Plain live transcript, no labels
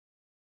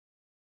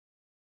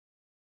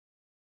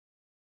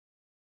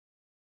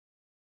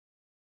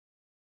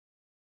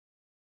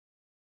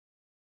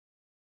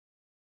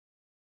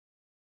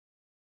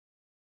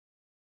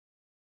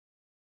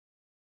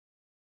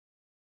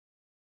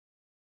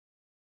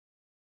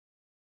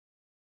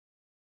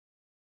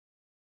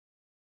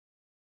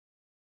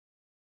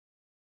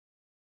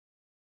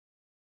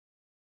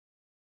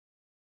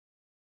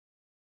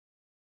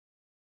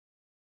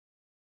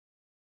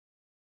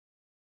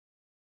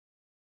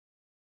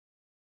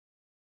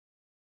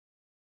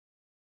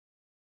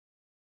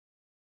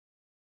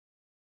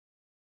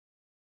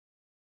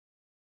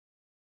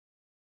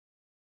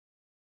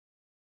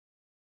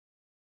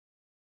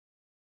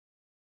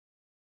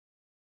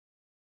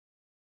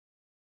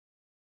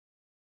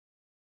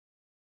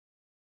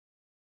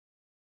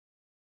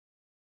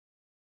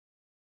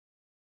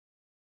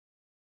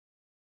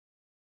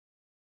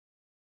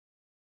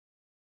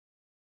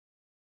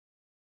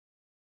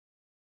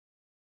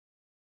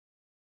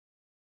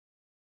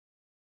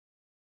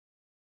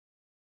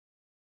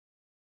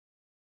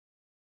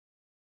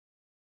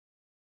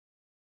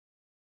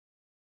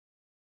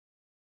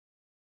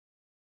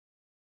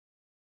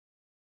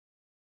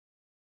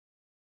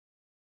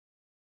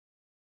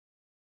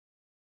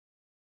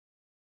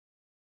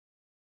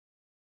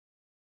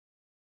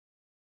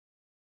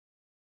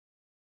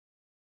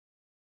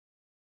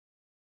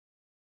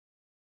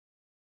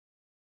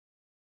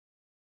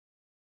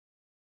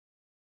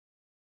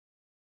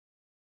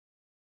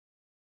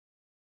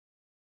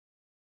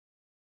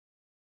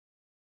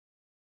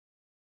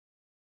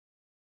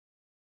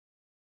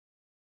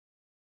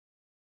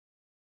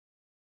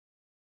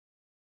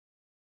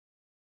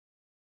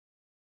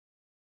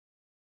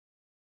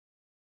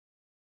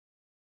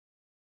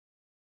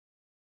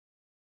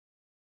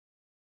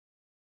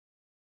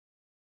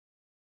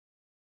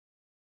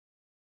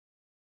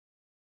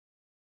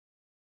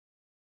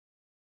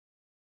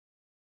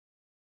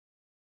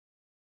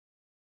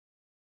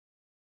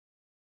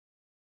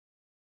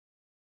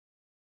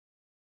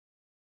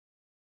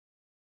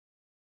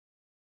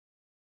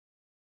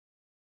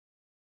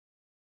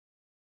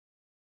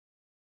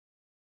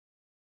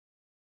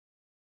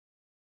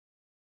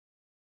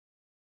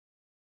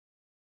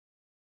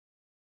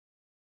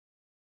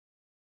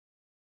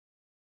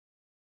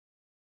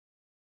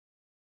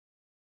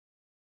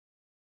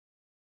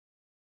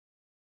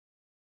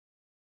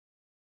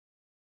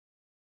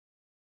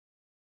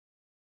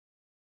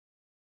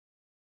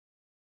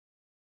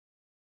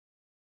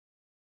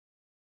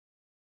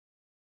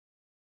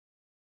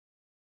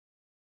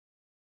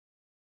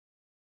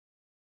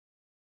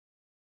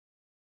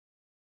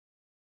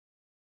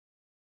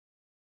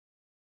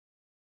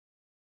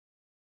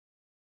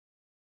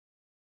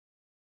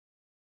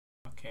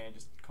Okay,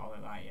 just call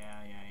it that. Yeah.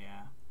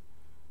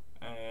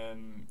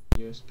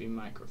 USB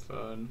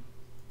microphone.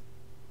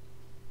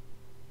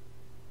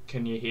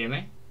 Can you hear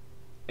me?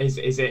 Is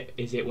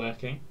it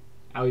working?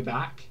 Are we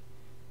back?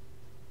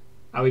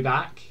 Are we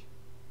back?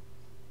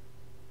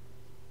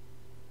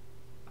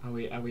 Are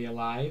we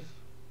alive?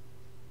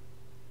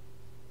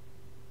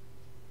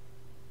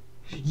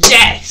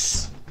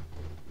 Yes!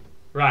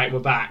 Right, we're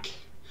back.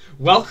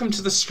 Welcome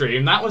to the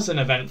stream. That was an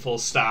eventful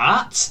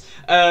start.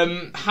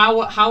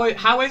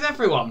 How is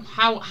everyone?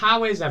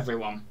 How is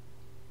everyone?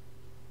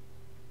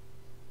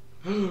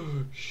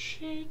 Oh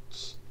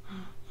shit.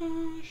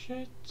 Oh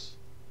shit.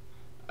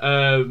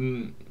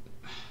 Oh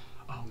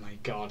my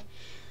god.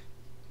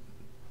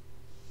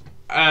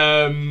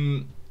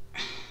 I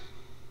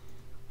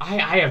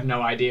have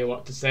no idea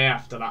what to say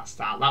after that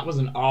start. That was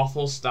an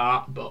awful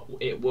start, but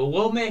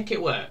we'll make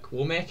it work.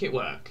 We'll make it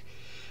work.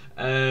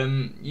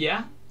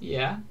 Yeah.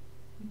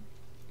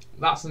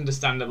 That's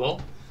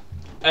understandable.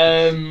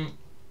 I've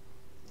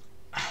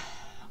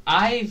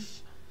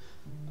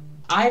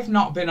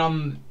not been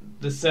on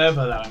the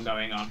server that I'm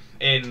going on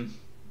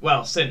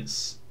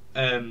since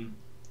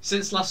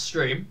last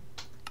stream.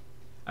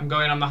 I'm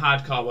going on the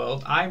hardcore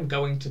world. I'm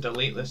going to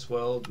delete this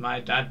world. My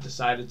dad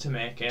decided to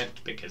make it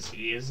because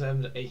he is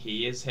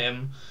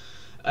him.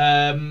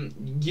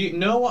 You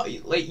know what?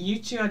 Like, you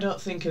two, I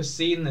don't think have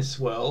seen this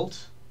world.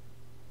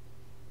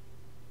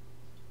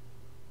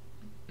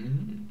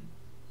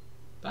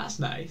 That's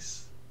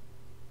nice.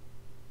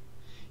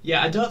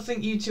 Yeah, I don't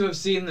think you two have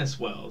seen this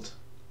world.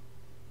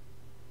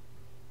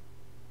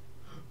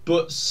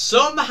 But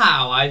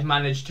somehow I've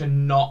managed to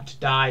not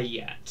die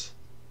yet.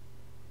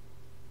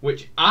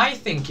 Which I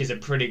think is a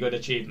pretty good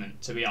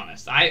achievement, to be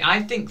honest.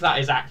 I think that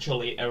is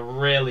actually a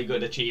really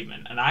good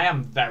achievement, and I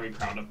am very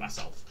proud of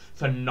myself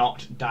for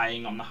not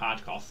dying on the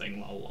hardcore thing,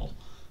 lol.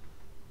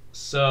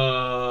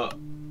 So,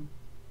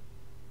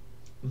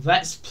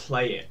 let's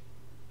play it.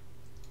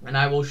 And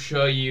I will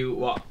show you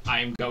what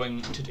I'm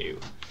going to do.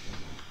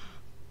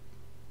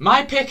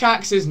 My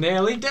pickaxe is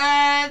nearly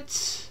dead!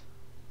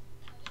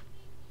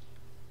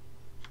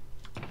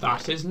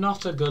 That is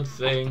not a good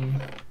thing.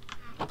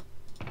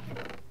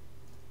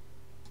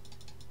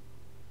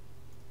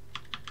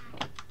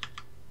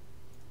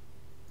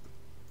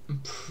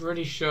 I'm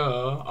pretty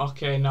sure.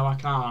 Okay, no, I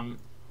can't.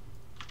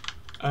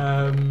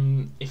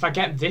 If I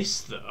get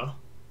this though,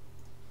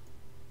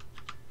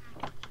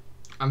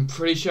 I'm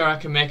pretty sure I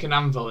can make an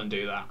anvil and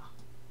do that.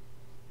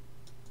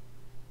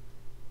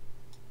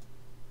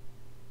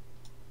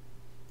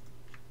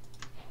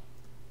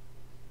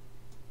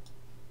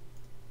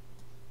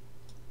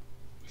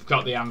 We've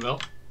got the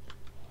anvil.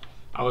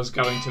 I was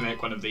going to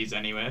make one of these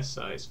anyway,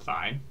 so it's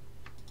fine.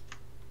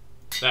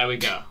 There we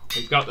go.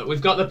 We've got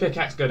the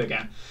pickaxe good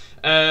again.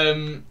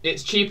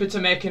 It's cheaper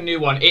to make a new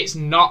one. It's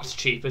not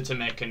cheaper to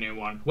make a new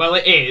one. Well,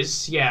 it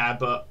is, yeah,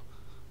 but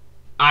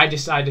I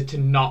decided to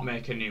not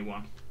make a new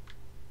one.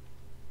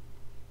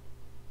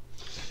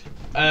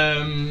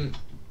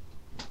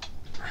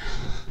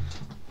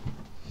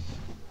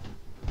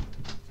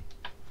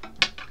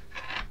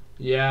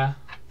 Yeah.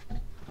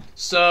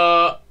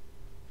 So,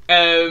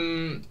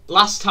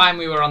 last time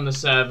we were on the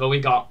server, we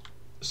got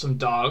some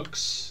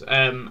dogs.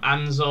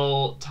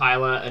 Ansel,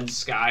 Tyler, and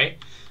Sky.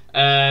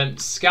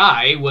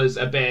 Sky was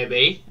a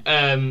baby,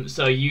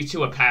 so you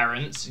two are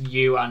parents.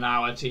 You are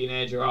now a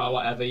teenager or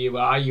whatever you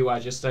are. You are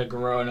just a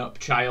grown-up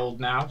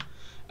child now.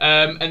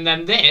 And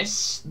then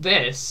this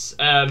is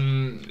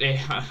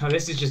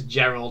just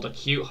Gerald, a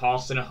cute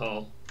horse in a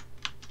hole.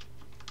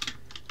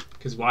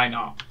 Because why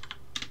not?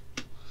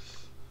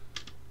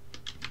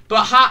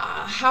 But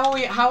how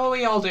are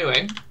we all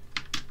doing?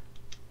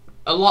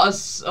 A lot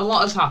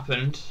has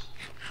happened.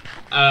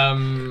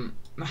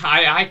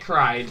 I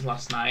cried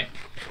last night.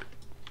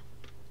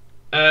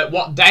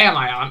 What day am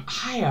I on?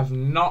 I have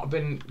not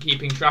been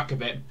keeping track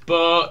of it,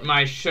 but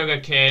my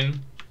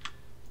sugarcane,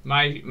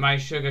 my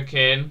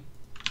sugarcane.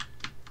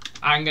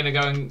 I'm gonna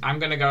go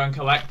and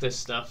collect this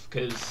stuff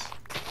because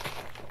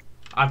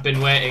I've been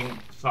waiting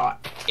for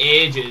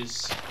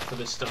ages for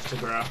this stuff to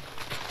grow.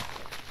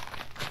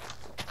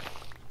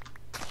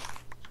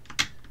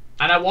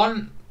 And I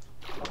want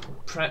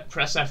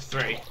press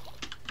F3.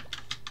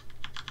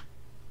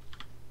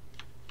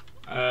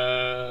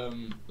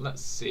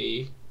 Let's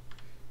see.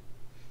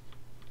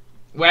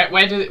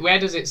 Where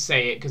does it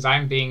say it? Because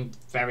I'm being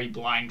very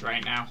blind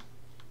right now.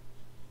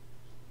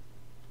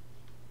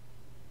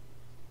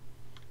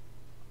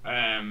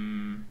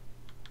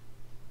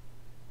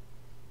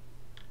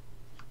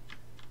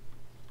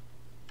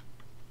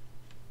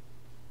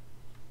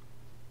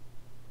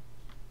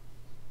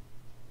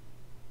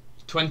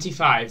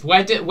 25.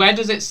 Where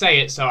does it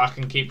say it so I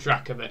can keep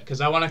track of it? Because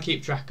I want to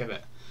keep track of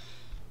it.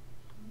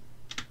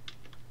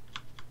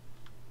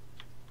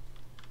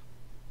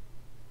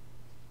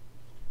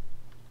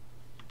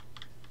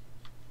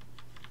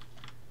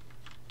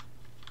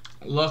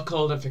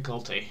 Local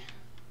difficulty.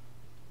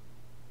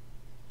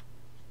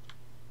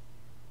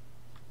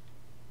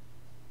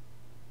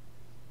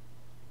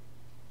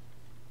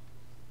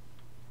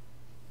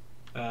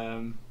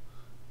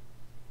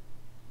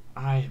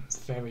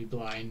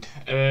 blind.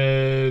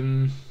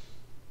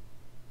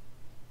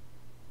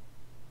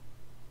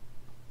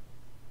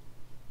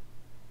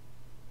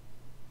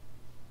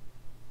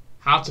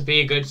 How to be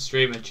a good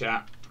streamer,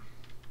 chat.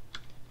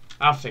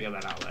 I'll figure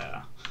that out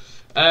later.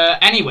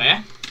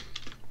 Anyway,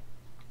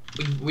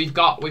 we've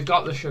got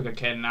the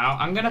sugarcane now.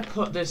 I'm gonna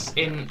put this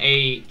in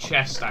a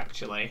chest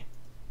actually.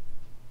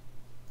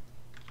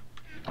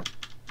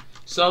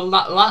 So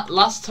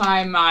last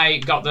time I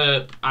got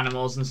the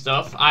animals and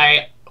stuff,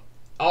 I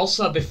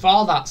also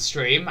before that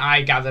stream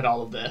I gathered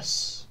all of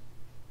this.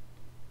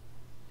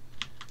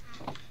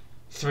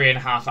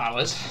 3.5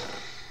 hours.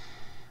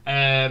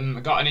 I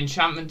got an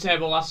enchantment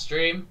table last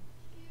stream.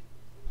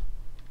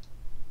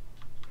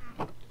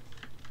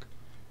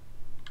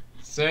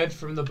 Third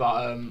from the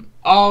bottom.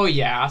 Oh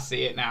yeah, I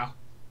see it now.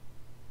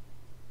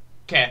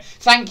 Okay,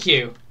 thank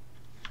you.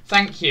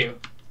 Thank you.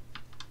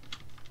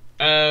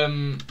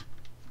 And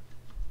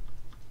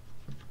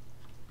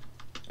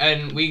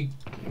I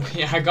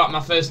got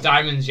my first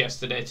diamonds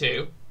yesterday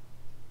too,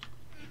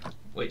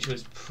 which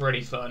was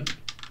pretty fun.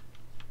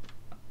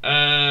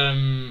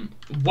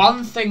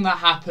 One thing that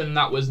happened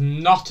that was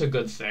not a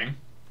good thing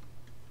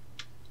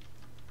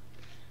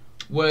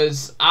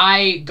was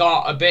I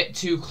got a bit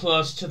too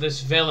close to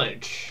this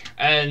village,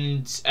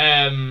 and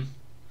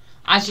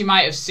as you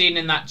might have seen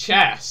in that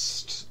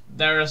chest,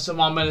 there are some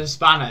ominous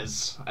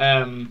banners.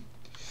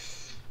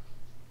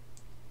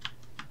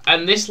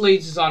 And this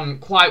leads us on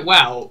quite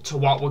well to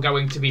what we're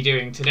going to be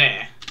doing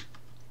today.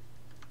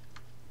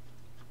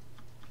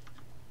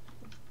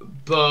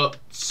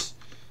 But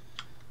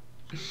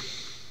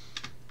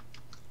if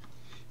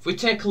we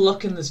take a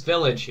look in this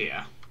village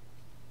here,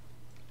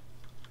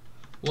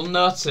 we'll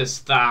notice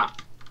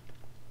that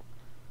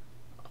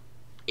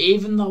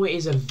even though it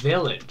is a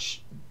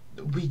village,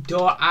 we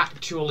don't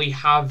actually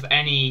have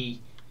any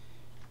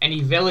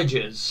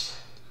villagers.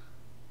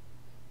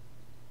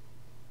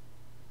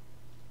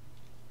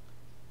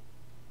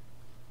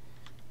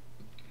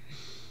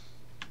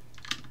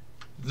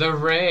 The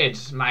raid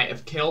might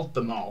have killed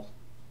them all.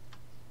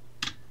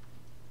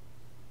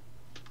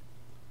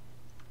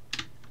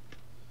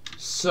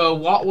 So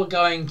what we're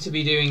going to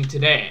be doing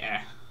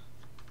today,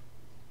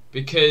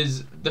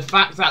 because the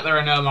fact that there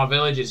are no more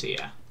villagers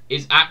here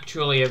is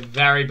actually a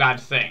very bad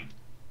thing.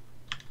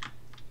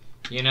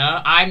 You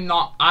know, I'm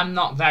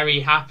not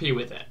very happy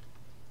with it.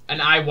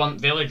 And I want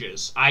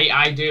villagers.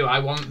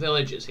 I want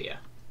villagers here.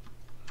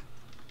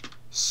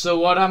 So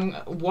what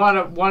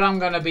I'm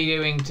gonna be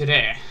doing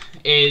today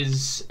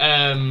is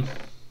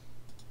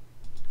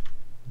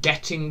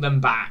getting them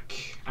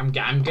back. I'm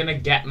gonna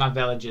get my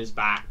villagers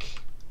back.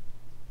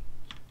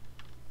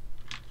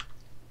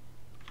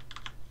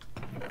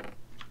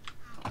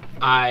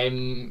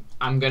 I'm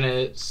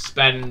gonna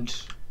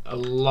spend a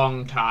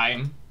long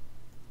time,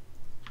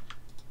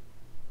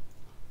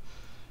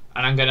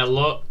 and I'm gonna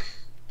look,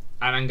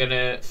 and I'm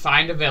gonna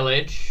find a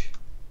village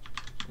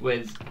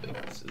with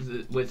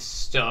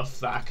stuff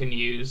that I can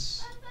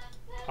use.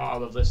 Put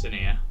all of this in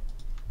here,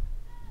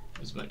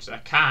 as much as I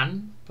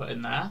can put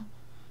in there.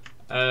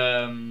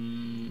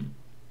 I'm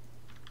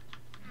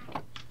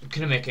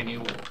gonna make a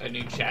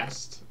new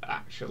chest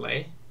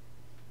actually.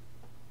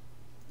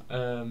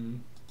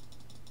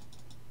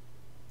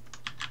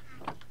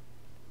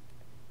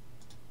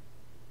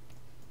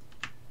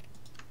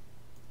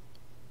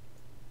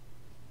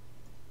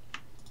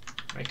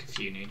 Make a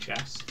few new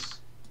chests.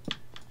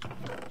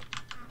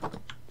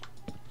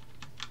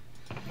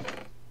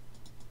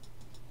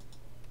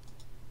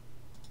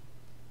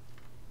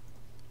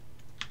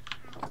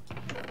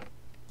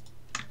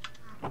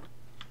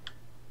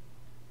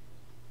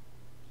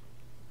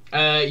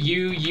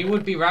 You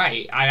would be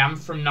right. I am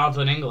from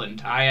Northern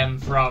England. I am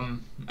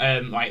from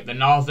like the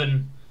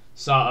northern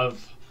sort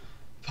of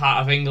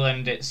part of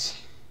England.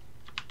 It's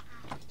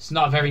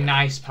not a very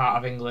nice part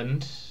of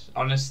England,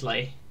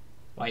 honestly.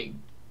 Like,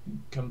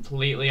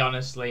 completely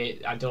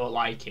honestly, I don't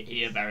like it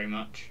here very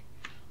much.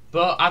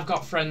 But I've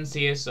got friends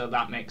here, so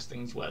that makes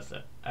things worth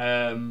it.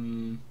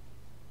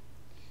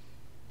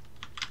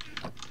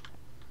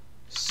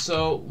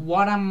 So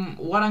what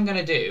I'm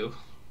gonna do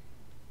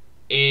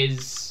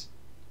is,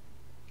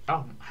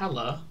 oh,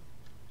 hello.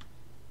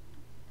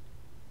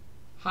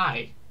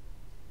 Hi.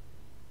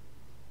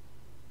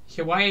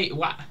 Yeah, why?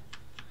 What?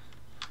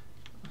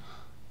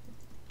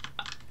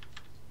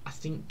 I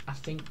think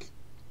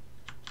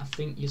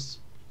you're.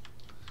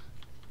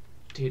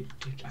 Dude,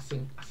 I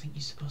think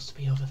you're supposed to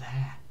be over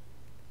there.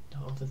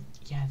 No,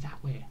 yeah,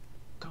 that way.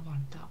 Go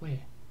on, that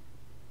way.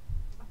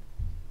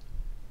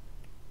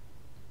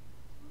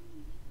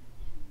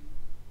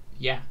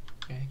 Yeah,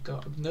 okay,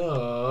 go.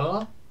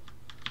 No.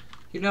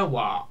 You know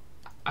what?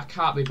 I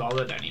can't be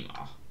bothered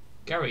anymore.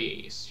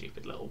 Gary, you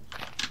stupid little.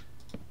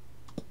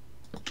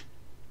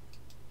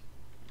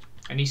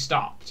 And he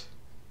stopped.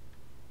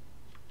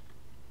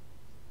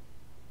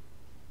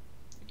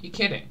 You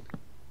kidding?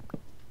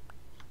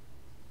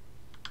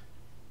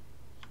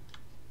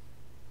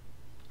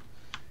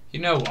 You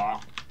know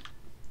what?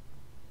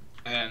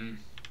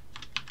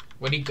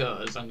 When he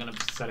goes, I'm gonna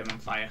set him on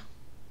fire.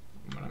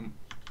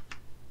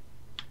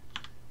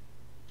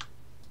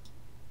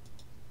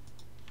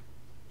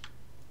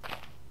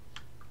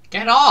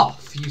 Get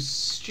off, you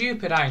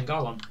stupid iron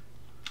golem.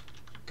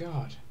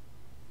 God.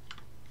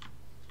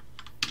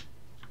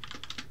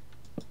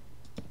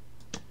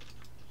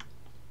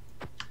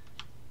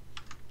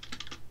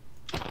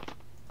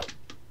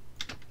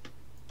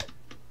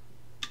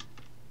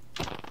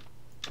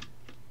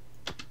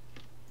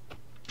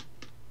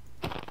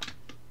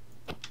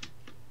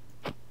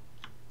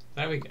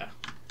 There we go.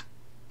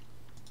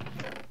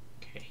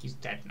 Okay, he's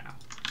dead now.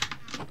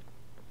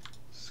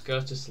 Let's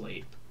go to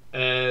sleep.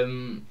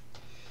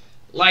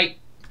 Like,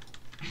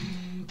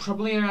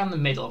 probably around the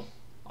middle,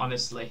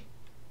 honestly.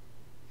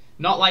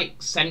 Not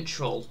like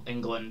central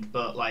England,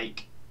 but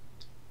like,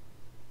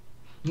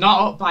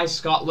 not up by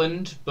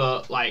Scotland,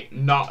 but like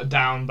not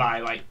down by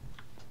like,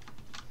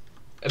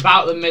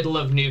 about the middle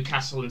of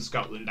Newcastle in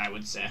Scotland, I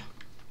would say.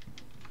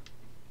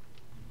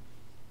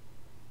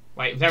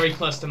 Like, very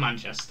close to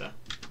Manchester.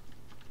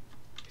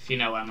 If you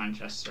know where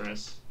Manchester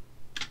is.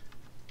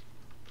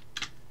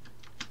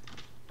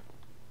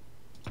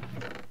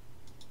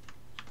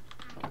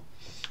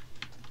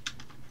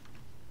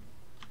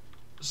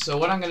 So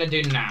what I'm going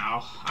to do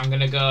now, I'm going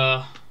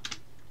to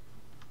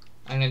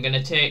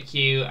take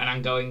you and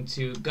I'm going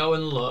to go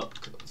and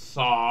look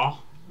for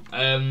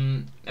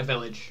a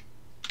village.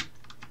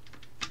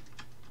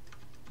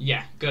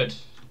 Yeah, good.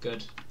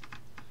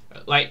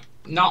 Like,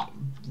 not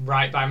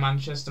right by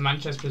Manchester.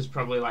 Manchester's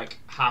probably like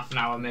half an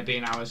hour, maybe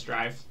an hour's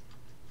drive.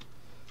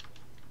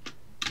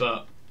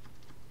 But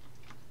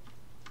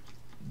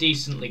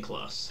decently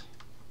close.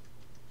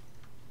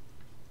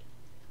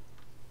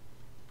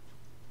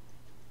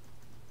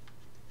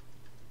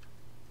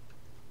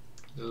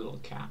 The little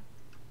cat.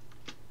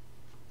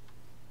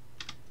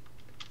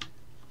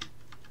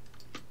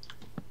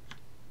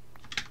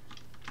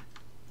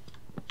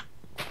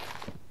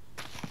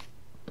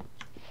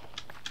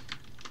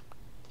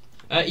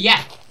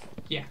 Yeah.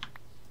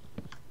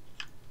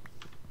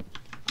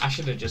 I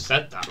should have just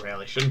said that,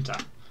 really, shouldn't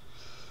I?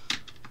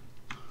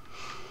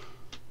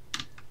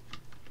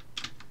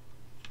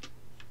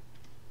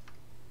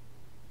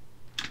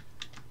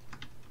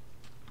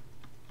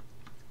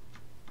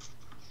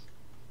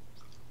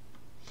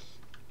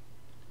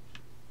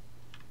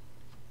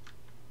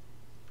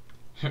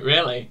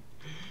 Really?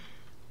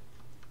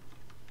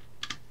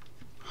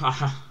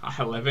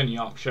 I live in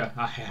Yorkshire.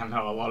 I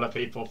know a lot of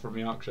people from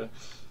Yorkshire.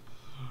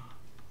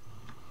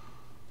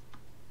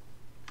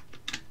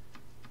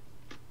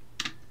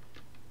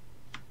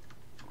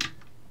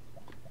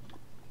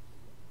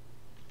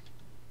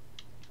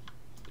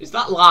 Is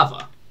that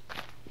lava?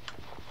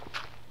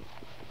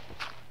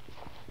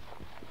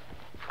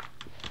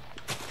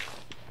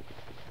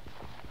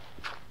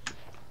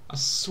 I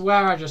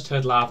swear I just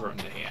heard lava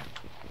under here.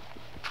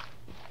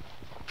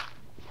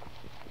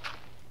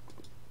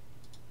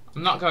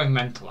 I'm not going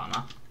mental, am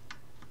I?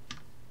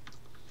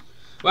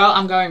 Well,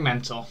 I'm going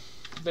mental.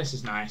 This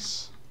is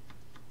nice.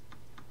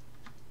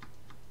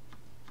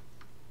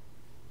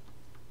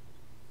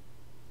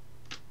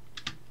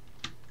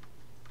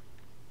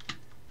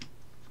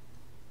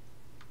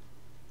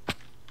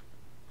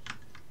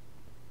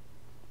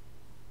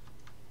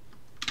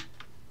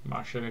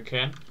 More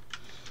sugarcane.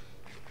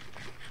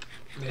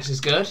 This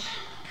is good.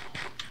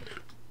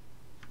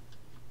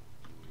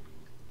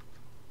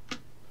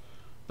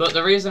 But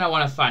the reason I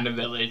want to find a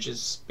village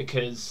is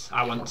because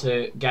I want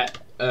to get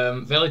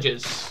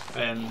villagers,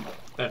 and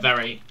they're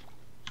very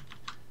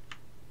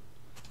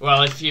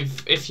well.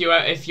 If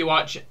you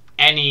watch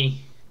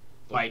any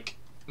like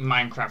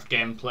Minecraft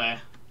gameplay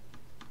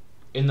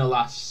in the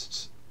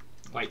last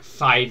like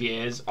 5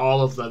 years,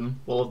 all of them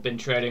will have been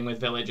trading with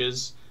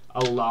villagers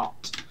a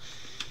lot,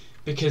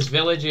 because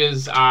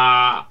villagers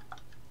are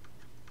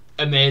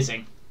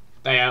amazing.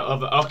 They are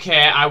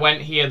okay. I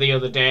went here the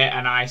other day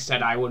and I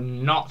said I would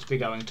not be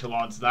going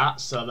towards that,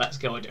 so let's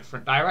go a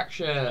different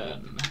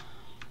direction.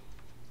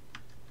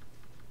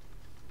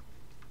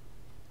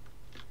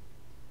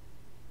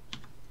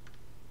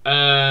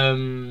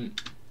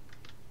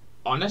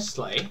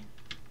 Honestly,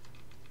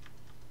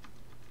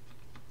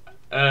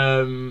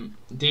 do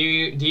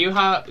you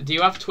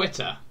have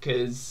Twitter?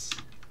 Because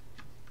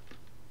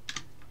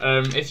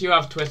if you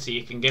have Twitter,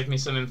 you can give me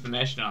some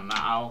information on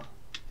that.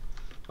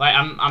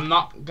 I'm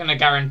not gonna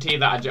guarantee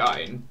that I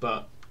join,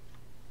 but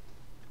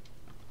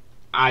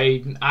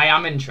I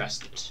am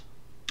interested.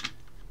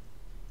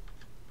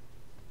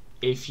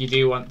 If you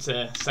do want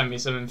to send me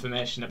some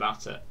information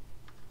about it,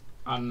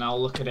 and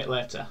I'll look at it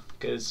later,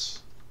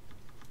 because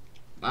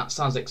that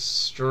sounds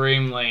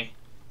extremely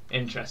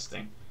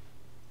interesting.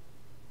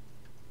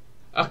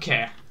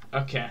 Okay.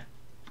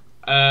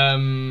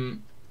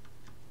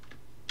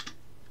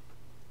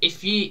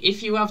 If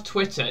you have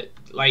Twitter,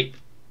 like,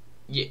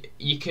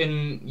 you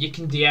can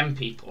DM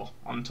people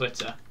on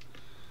Twitter.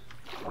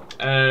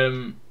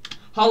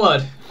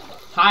 Hollowed,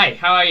 hi,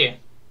 how are you?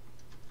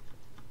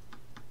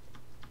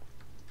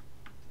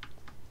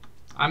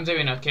 I'm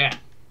doing okay.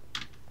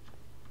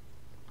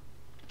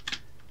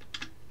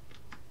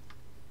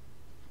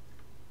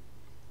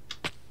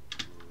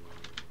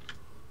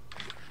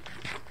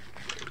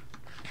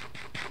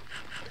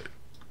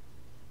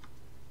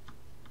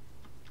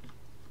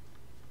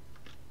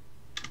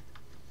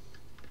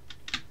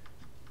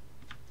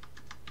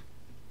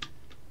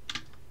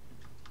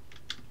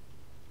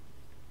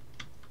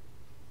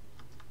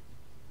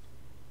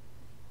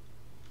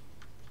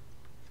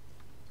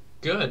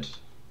 Good.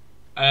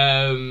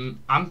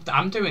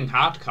 I'm doing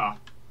hardcore.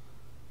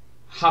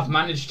 Have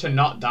managed to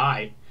not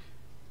die.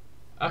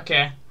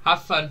 Okay,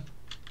 have fun.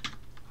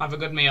 Have a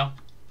good meal.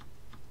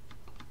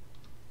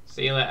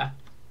 See you later.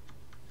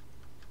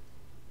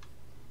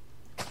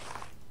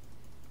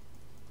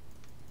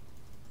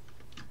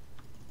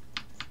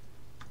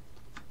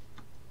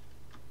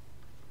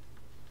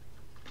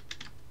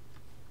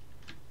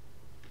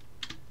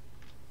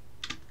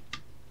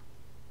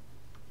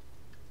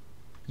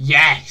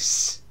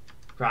 Yes!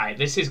 Right,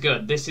 this is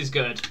good. This is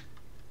good.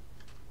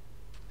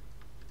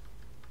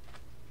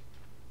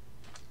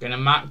 Gonna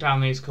mark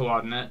down these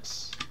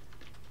coordinates.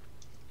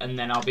 And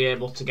then I'll be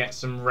able to get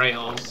some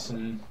rails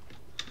and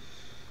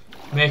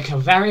make a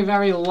very,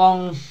 very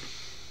long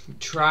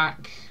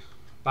track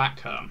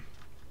back home.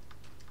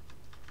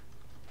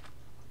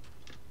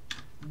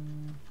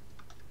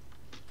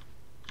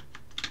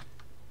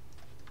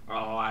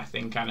 Oh, I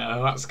think I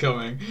know what's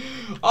coming.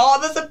 Oh,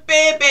 there's a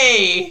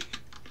baby!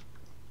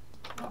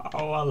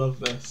 Oh, I love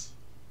this.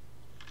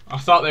 I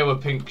thought they were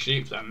pink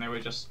sheep then, they were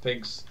just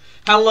pigs.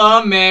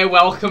 Hello, May,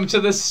 welcome to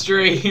the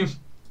stream.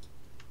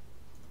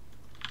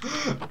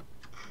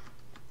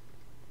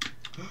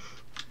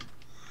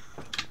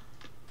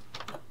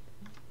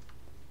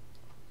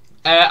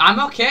 I'm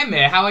okay,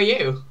 May, how are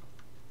you?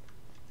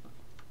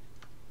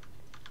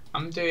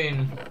 I'm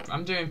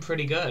doing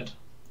pretty good.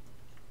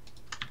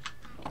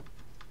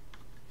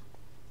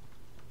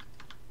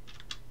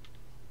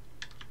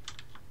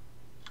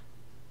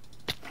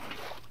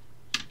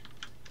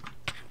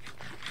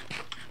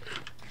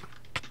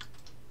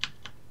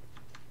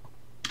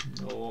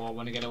 Oh, I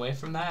want to get away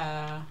from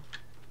there.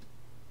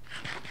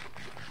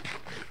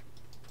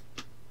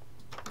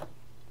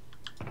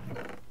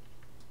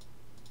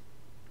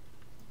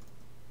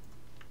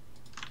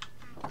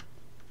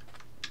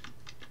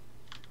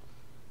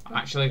 I'm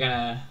actually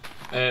gonna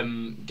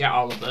get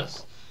all of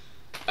this.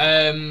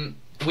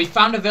 We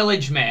found a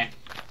village, mate.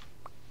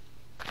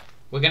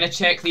 We're gonna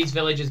take these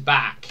villages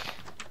back.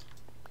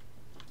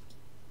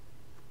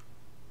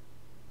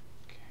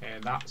 Okay,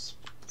 that's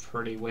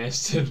pretty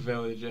wasted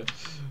villager.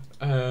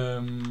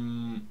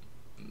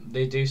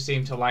 They do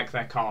seem to like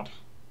their cod.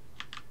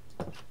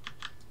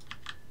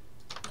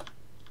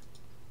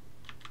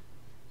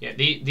 Yeah,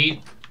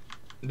 they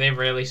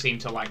really seem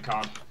to like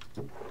cod.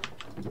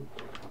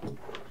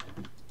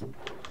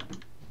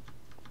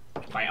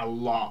 Like a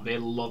lot. They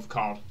love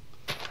cod.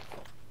 I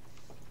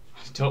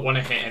don't want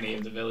to hit any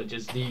of the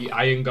villagers. The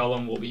iron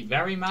golem will be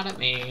very mad at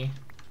me.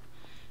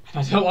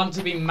 And I don't want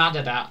to be mad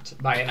at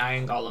by an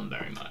iron golem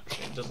very much.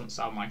 It doesn't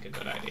sound like a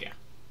good idea.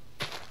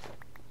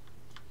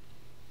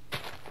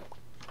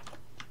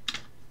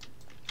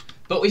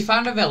 But we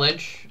found a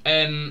village,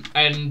 and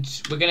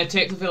we're going to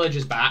take the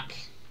villagers back,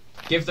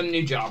 give them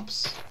new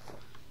jobs,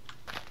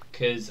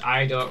 because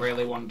I don't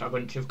really want a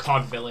bunch of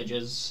cod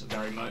villagers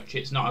very much.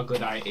 It's not a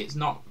good idea. It's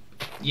not,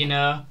 you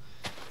know,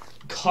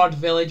 cod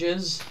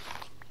villagers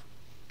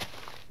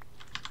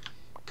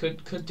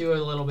could do a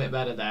little bit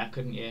better there,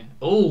 couldn't you?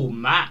 Oh,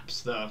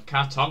 maps though.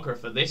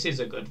 Cartographer. This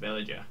is a good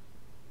villager.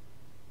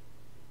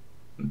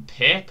 And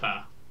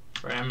paper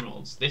for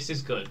emeralds. This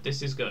is good.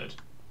 This is good.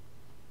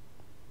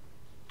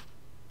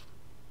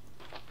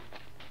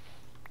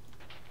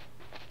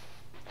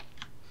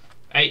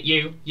 Hey,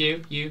 you,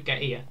 get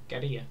here,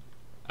 get here.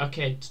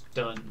 Okay, it's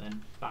done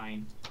then,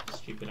 fine,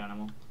 stupid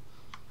animal.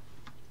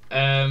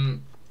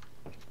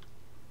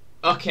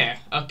 Okay,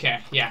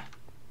 yeah.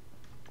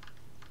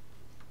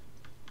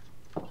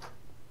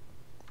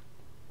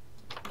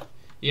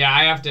 Yeah,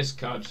 I have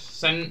Discord.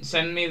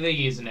 Send me the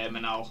username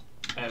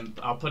and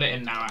I'll put it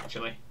in now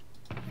actually.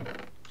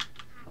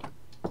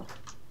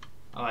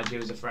 I'll add you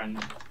as a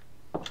friend.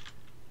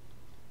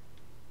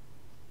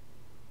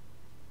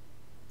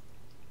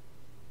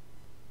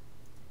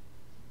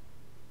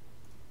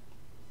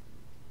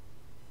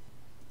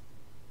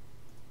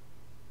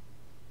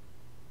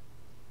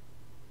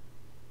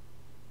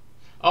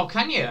 Oh,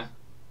 can you?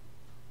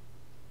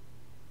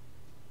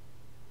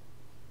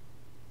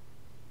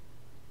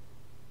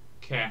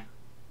 Okay.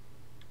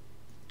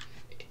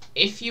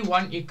 If you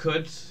want, you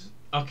could.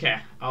 Okay,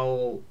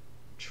 I'll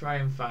try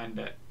and find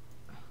it.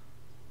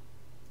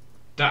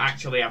 Don't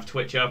actually have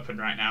Twitch open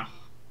right now.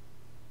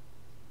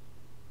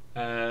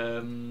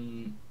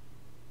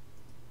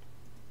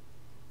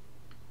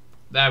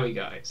 There we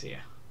go, it's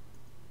here.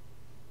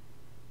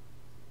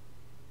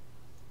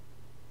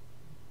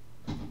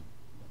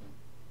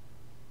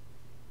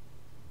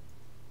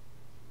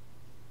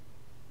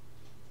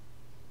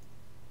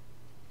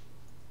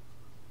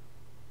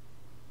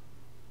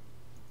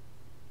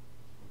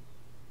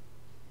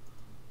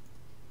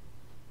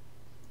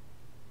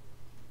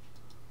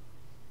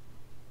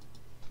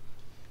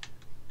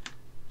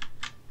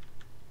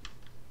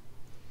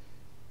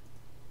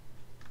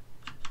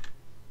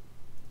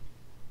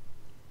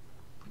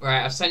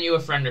 Right, I've sent you a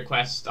friend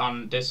request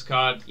on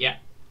Discord. Yeah.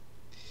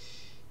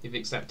 You've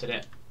accepted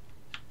it.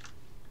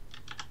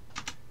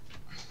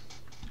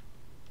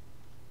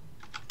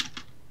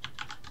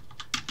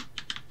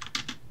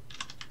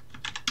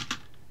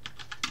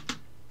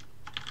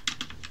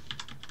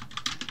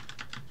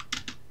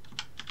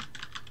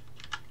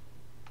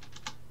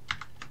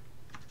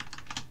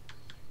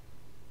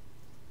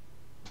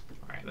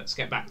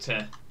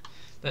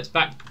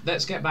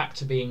 let's get back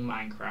to being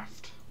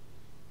Minecraft.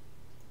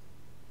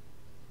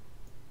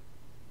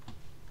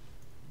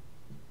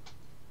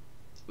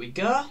 We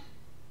go.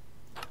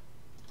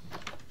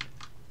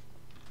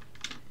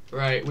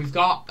 Right, we've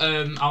got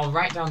I'll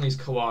write down these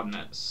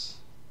coordinates.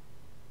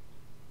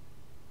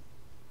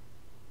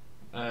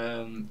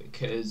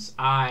 Because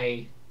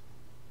I've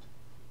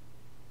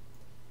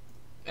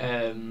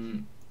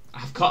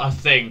got a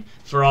thing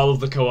for all of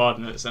the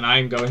coordinates, and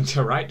I'm going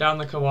to write down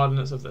the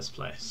coordinates of this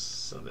place.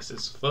 So this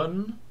is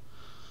fun.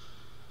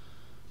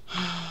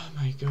 Oh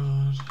my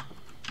god.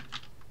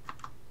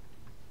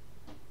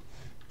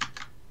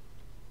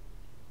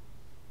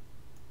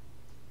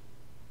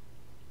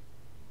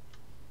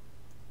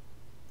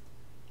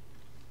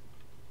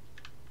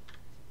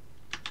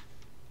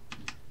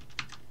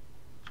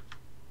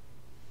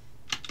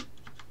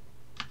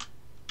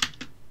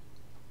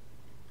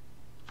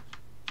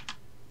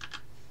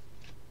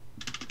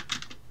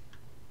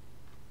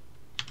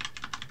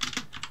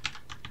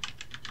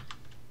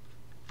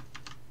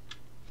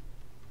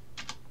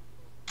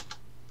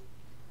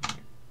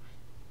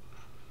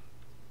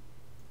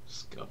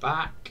 Go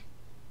back.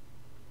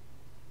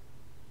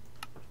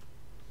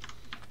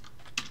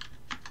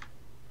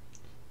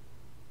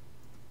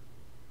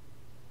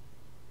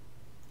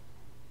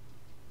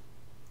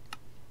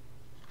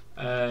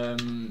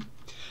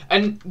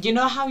 And you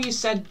know how you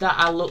said that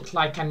I looked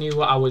like I knew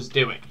what I was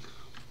doing?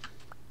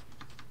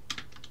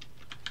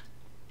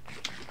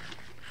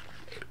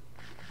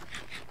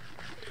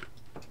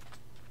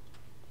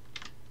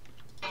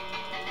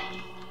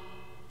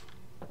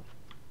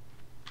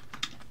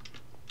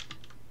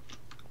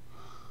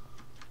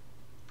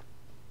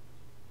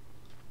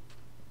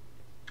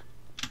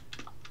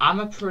 I'm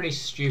a pretty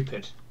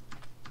stupid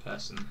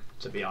person,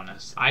 to be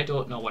honest. I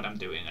don't know what I'm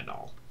doing at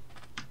all.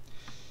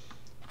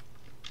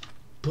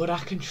 But I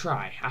can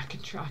try. I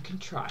can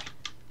try.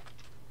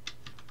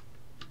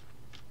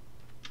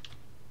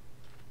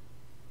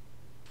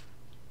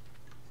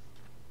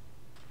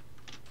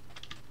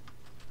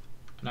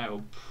 And I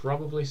will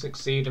probably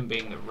succeed in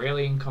being the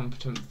really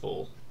incompetent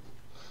fool.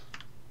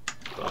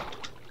 But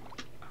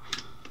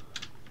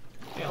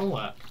it'll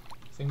work.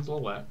 Things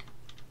will work.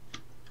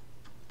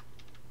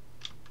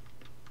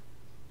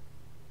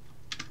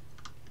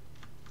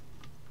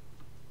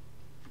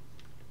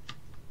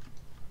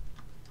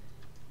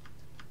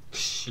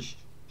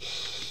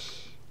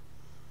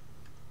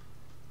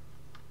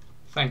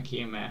 Thank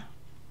you, Mayor.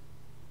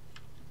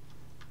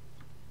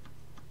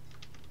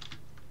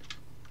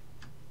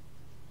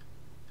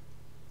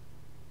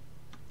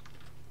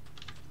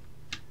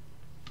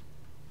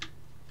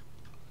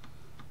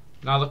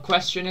 Now the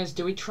question is,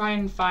 do we try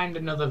and find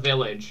another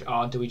village,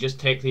 or do we just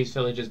take these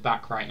villages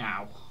back right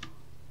now?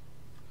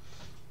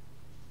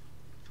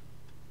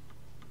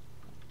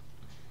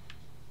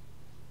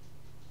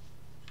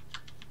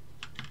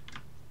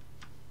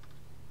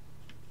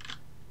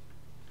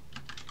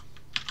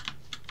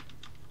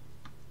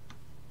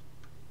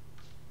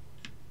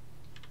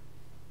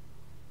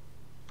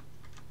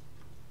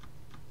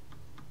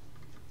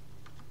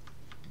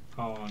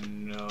 Oh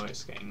no,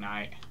 it's getting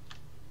night.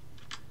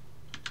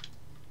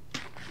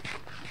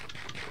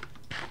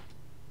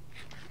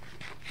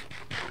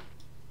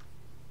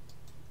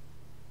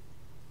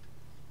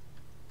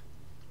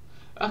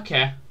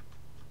 Okay.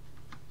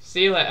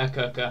 See you later,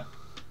 Coco.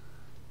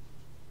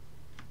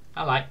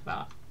 I like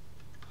that.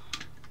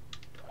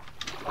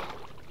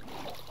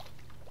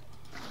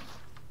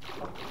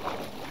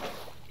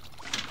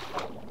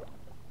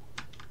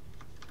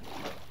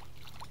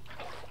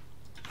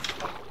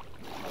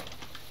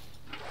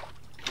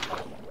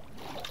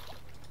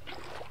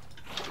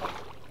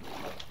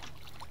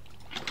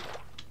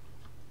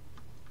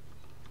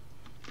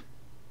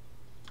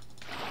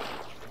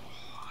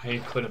 He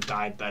could have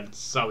died then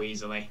so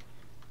easily.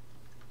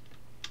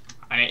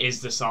 And it is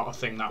the sort of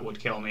thing that would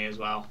kill me as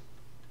well.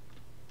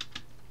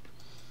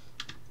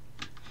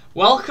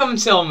 Welcome,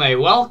 Tilme,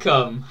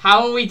 welcome.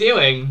 How are we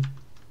doing?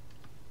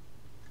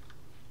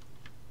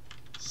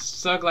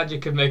 So glad you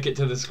could make it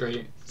to the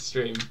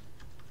stream.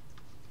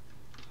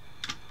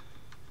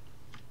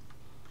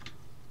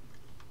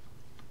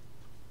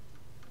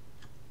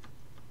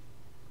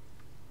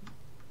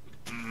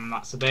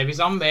 That's a baby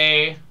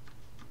zombie.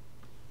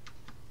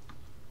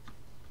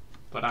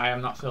 But I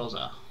am not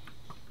Filza.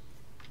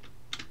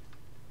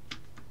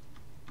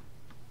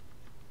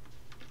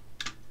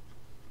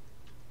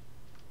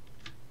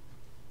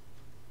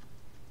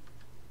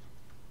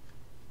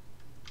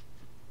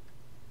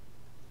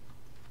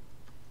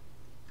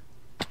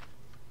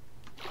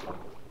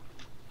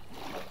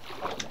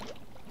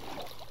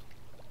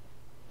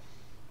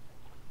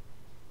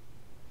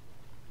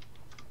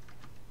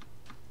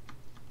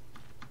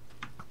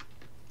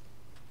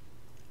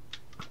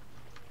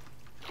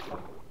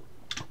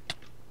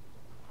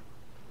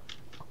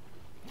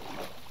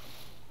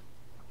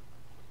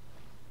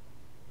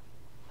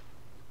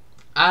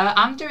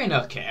 I'm doing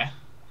okay.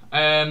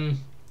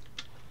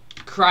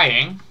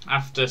 Crying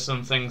after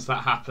some things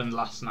that happened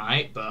last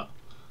night, but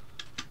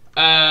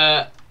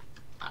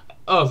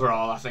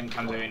overall, I think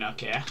I'm doing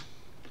okay.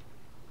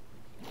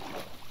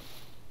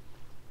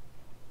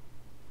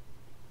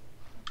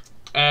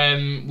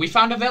 We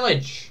found a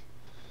village.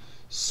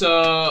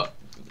 So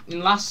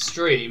in last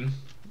stream,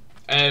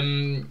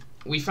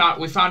 we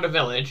found a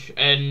village,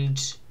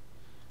 and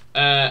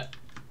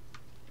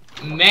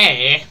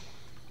May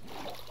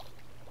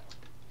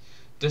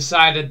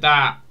decided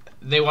that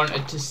they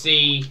wanted to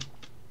see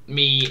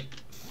me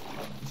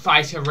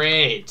fight a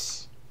raid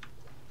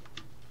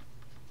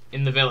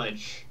in the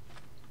village.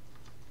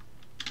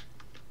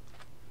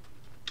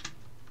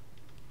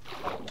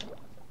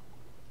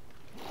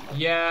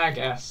 Yeah, I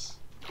guess.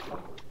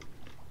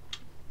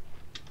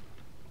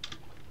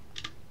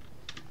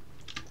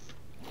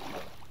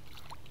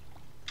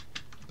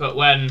 But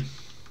when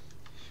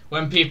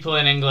people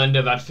in England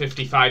have had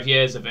 55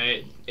 years of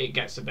it, it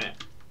gets a bit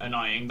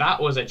annoying. That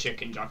was a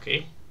chicken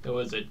jockey. There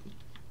was a...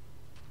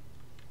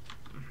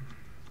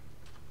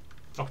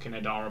 fucking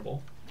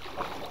adorable.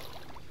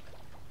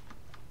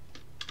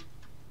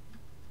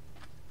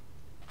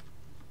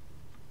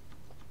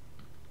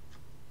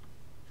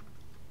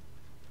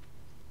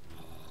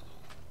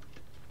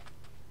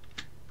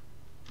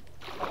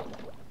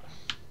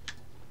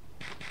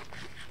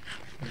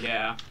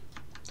 Yeah.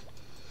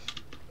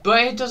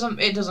 But it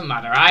doesn't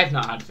matter. I've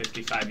not had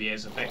 55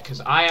 years of it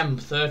because I am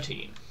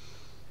 13.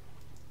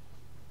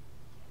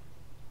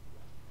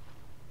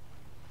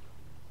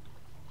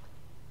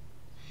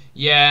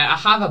 Yeah, I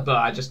have a bow,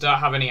 I just don't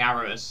have any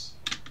arrows.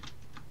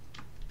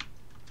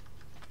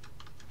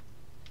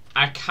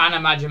 I can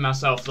imagine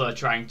myself though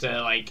trying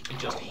to like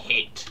just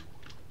hit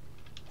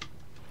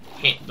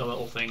the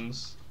little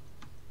things.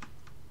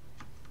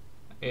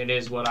 It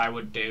is what I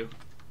would do.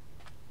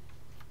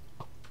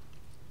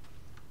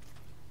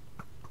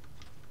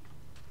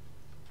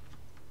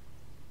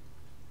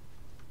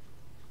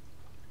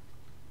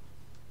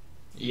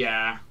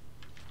 Yeah.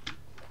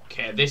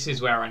 Okay, this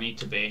is where I need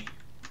to be.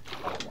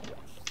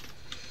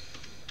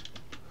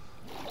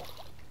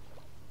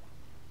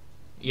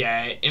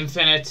 Yeah,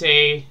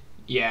 infinity.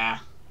 Yeah.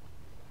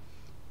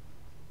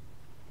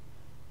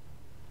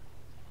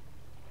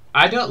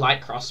 I don't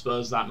like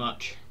crossbows that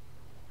much.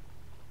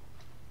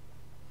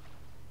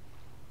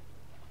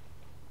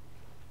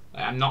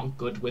 I'm not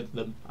good with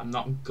them. I'm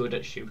not good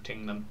at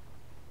shooting them.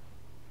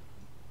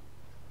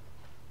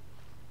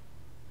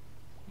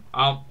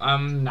 Oh,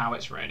 now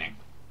it's raining.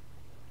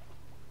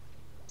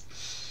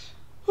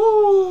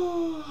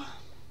 Whew.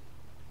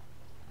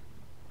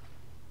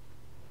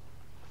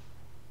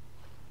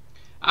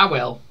 I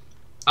will.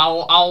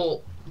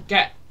 I'll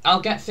get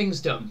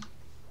things done.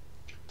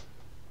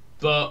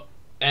 But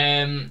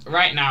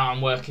right now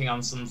I'm working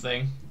on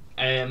something.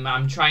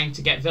 I'm trying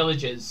to get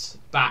villagers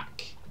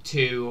back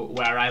to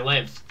where I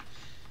live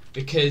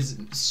because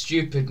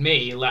stupid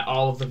me let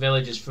all of the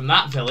villagers from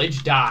that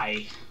village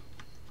die.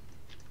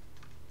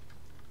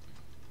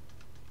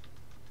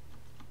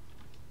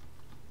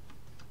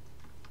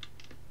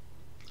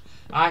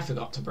 I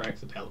forgot to break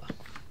the pillar.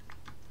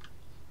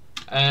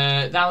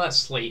 Now let's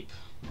sleep.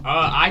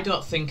 I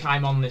don't think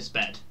I'm on this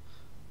bed.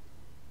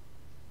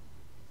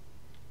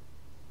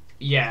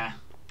 Yeah.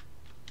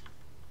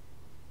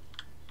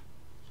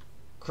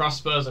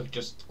 Crossbows are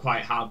just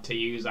quite hard to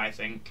use, I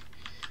think.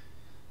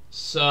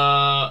 So,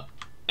 now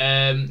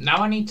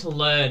I need to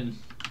learn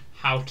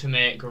how to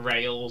make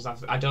rails.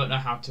 I don't know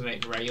how to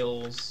make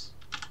rails.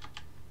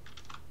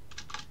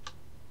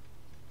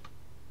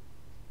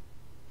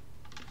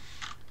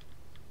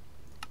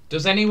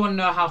 Does anyone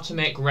know how to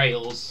make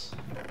rails?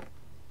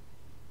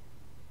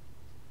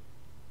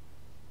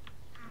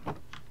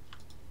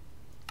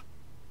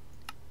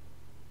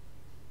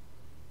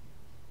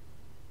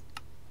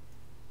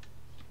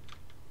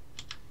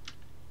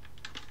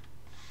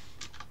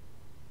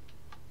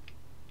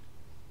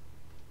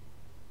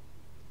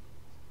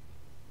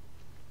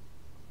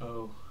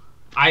 Oh.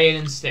 Iron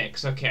and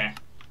sticks, okay.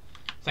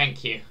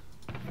 Thank you.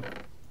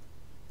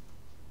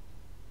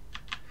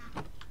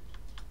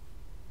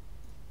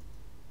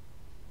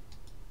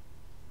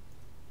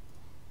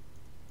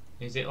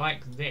 Is it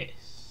like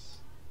this?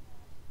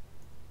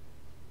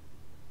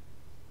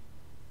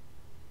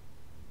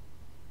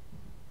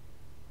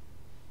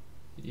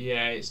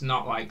 Yeah, it's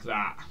not like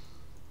that.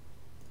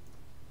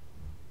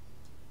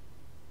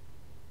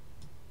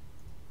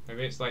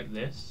 Maybe it's like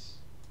this?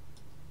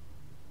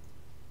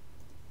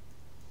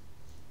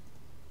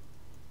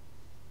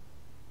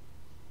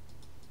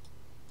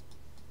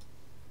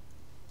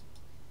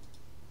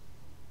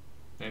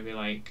 Maybe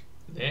like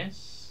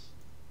this?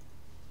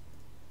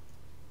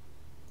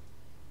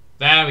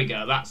 There we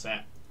go, that's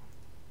it.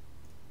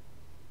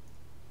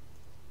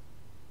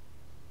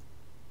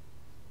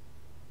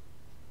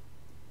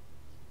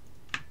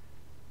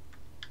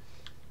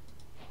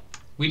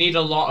 We need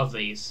a lot of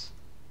these.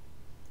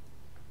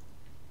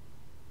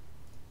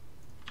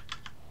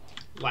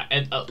 Like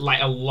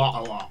a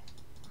lot.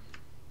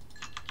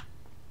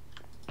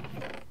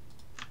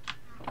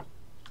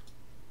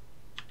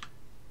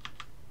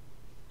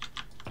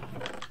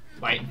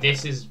 Like,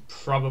 this is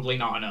probably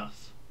not enough.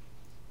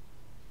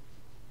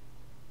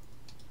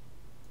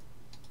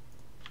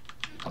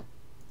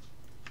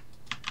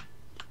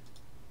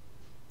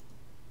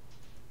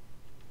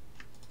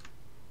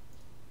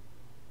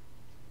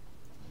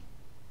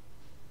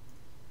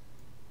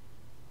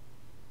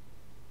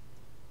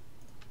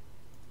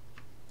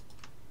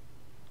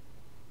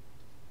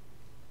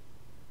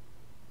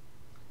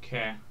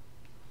 Okay.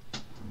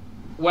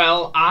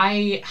 Well,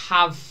 I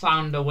have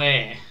found a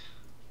way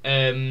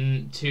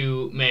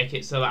to make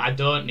it so that I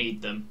don't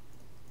need them.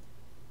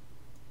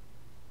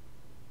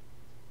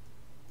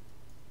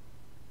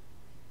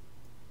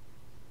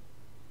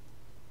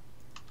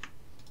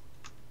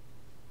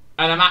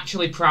 And I'm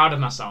actually proud of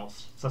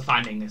myself for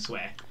finding this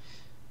way.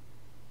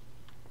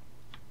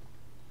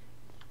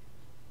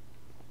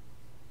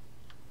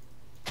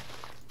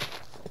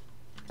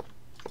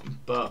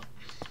 But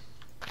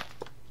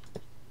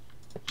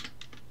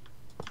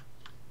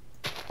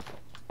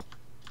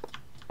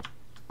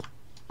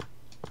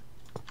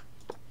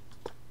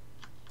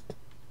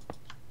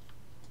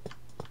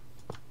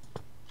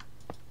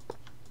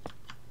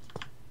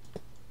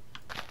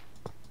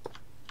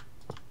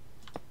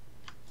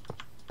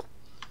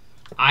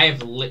I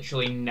have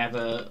literally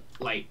never,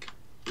 like,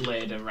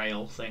 laid a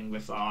rail thing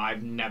before.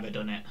 I've never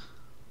done it.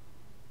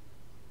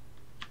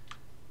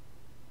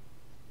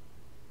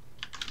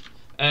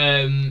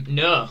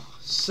 No.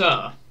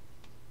 So,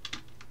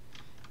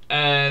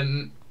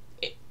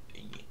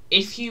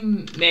 if you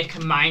make a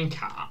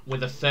minecart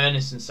with a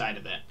furnace inside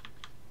of it,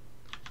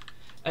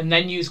 and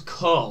then use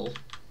coal,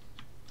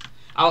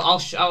 I'll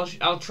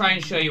try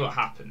and show you what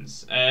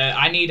happens.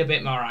 I need a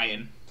bit more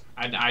iron.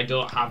 I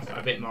don't have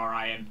a bit more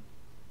iron.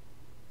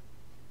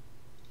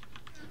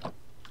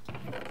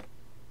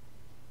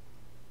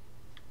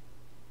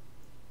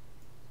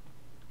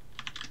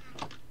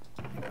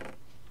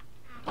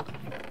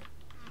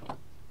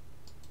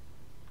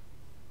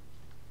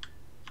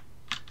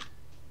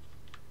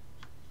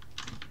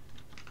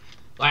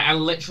 Like, I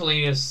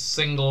literally need a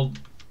single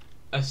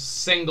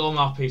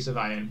more piece of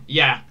iron.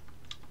 Yeah.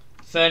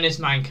 Furnace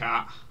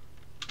minecart.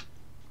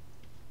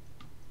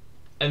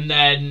 And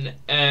then,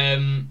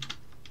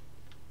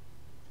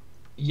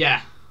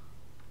 yeah.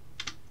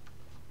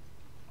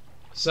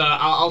 So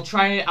I'll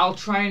try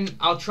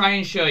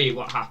and show you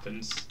what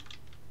happens.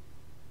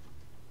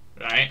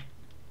 Right?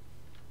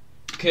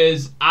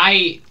 Because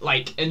I,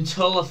 like,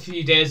 until a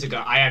few days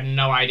ago, I had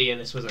no idea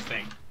this was a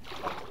thing.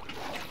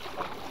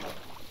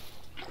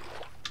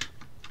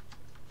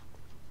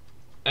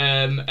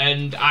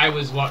 And I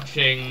was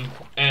watching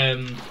a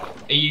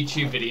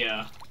YouTube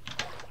video.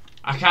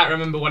 I can't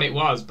remember what it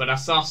was, but I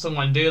saw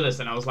someone do this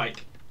and I was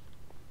like,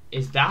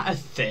 is that a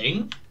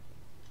thing?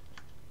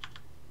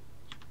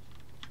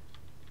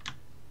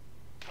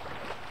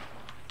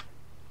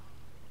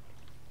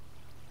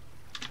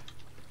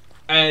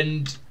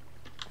 And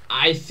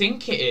I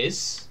think it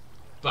is,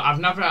 but I've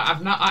not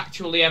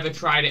actually ever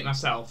tried it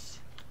myself.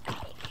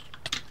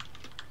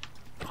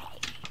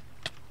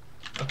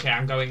 Okay,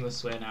 I'm going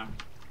this way now.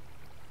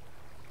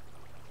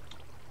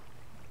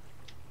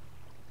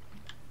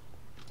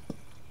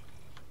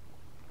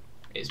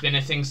 It's been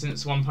a thing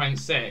since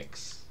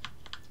 1.6.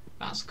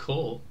 That's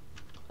cool.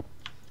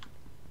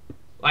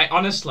 Like,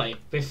 honestly,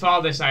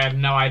 before this I had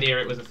no idea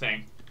it was a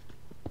thing.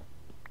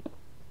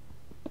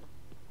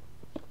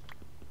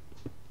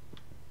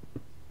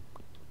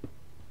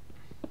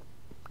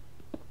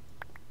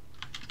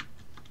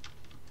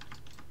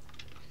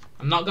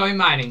 I'm not going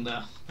mining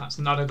though. That's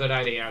not a good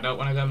idea. I don't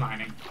want to go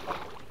mining.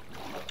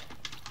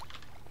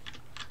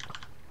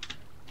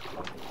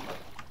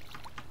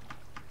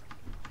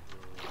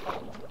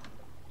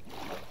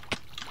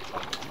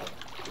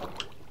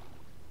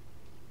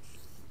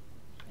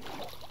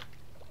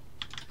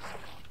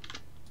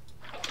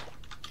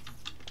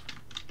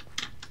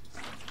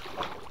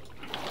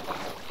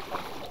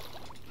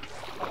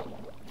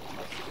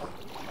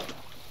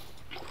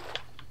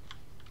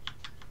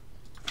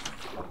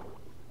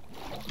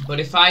 But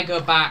if I go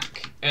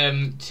back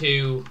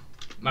to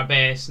my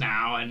base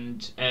now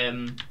and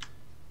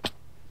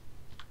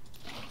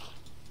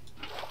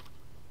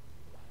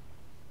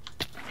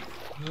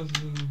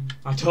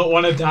I don't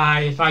want to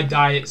die. If I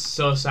die, it's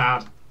so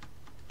sad.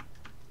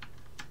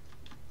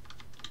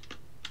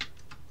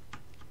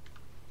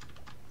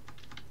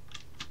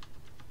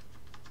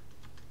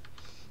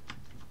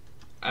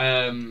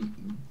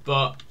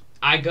 But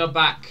I go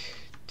back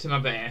to my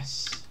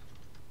base.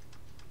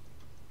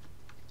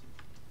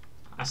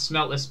 I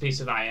smelt this piece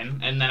of iron,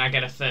 and then I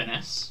get a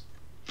furnace.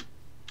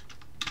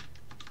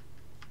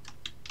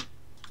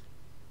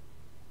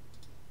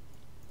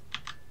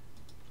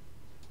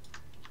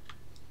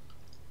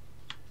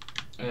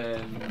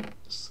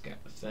 Let's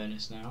get the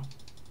furnace now.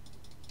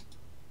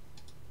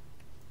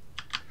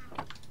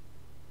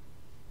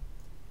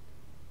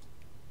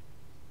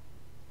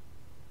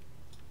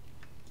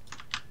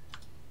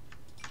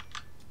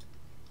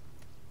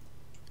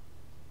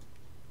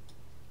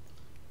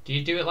 Do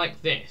you do it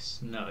like this?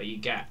 No, you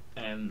get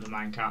the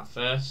minecart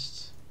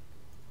first,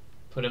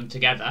 put them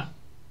together,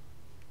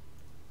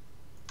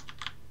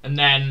 and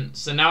then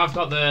so now I've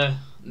got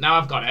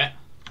it.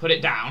 Put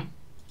it down,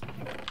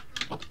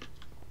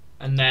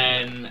 and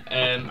then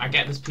I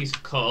get this piece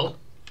of coal,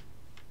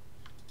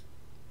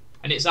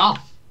 and it's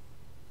off.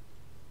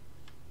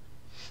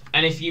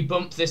 And if you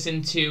bump this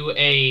into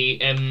a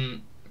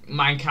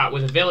minecart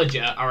with a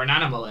villager or an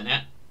animal in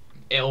it,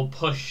 it'll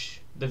push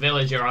the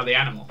villager or the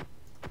animal.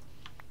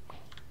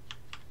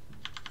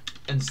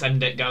 and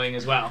send it going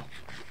as well.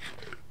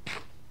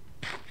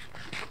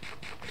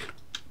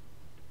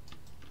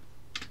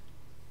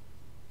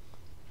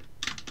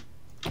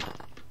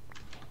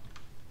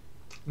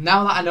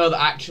 Now that I know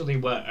that actually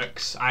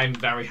works, I'm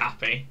very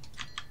happy.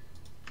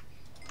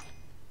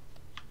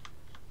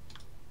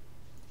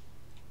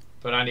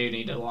 But I do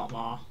need a lot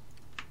more.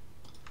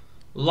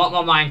 A lot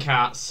more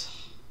minecarts.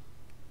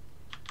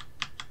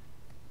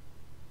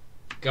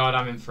 God,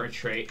 I'm in for a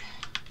treat.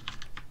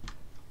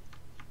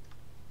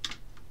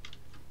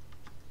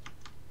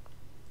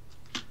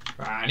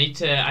 Right,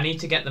 I need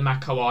to get my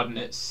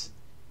coordinates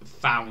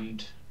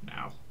found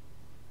now.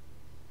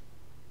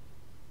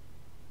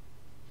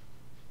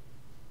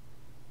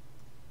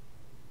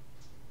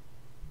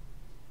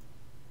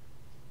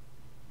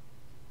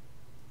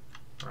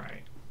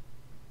 Right.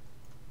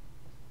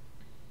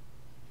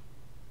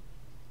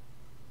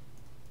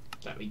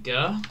 There we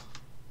go.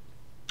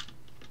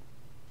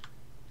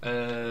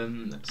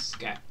 Let's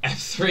get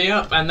F3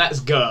 up and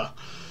let's go.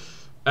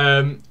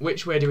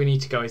 Which way do we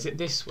need to go? Is it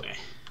this way?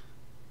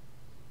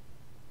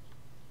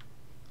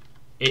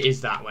 It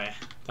is that way.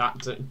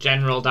 That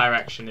general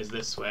direction is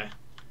this way.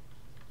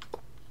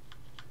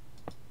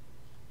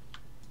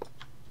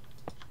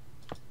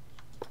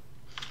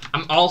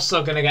 I'm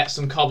also going to get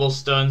some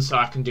cobblestone so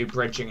I can do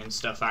bridging and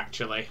stuff,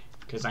 actually,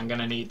 because I'm going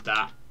to need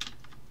that.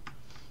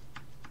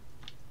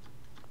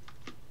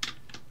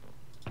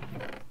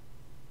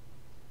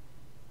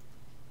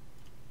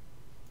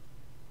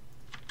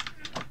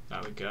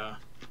 There we go.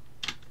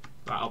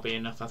 That'll be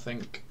enough, I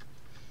think.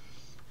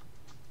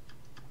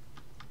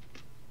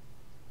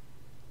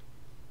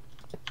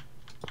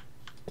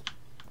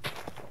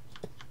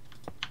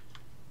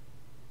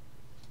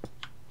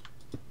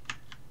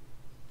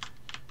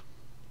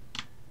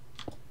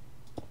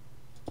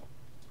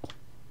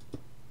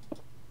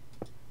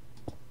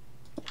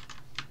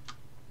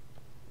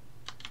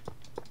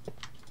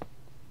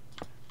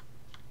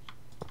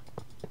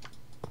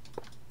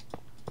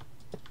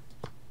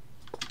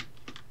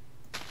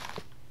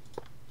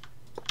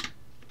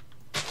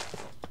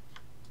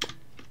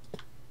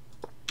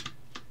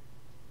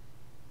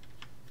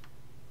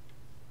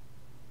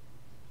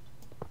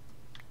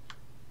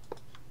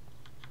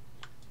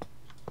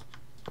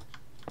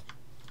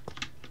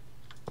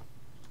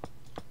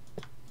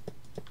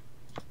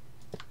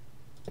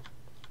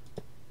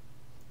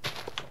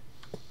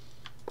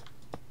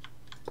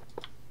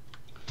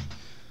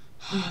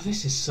 Oh,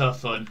 this is so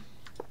fun.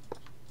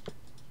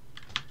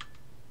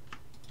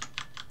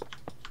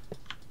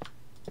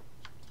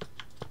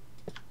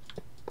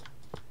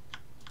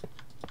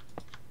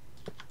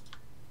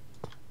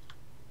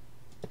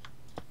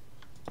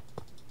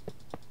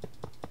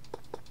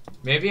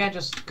 Maybe I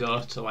just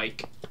go to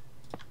like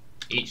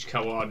each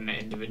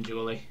coordinate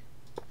individually.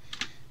 I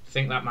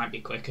think that might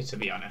be quicker, to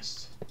be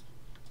honest.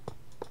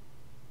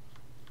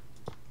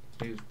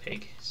 Move,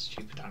 pig,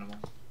 stupid animal.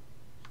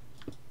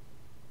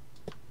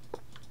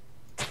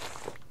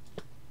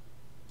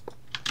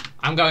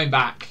 I'm going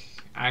back.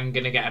 I'm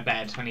gonna get a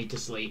bed. I need to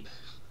sleep.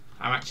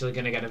 I'm actually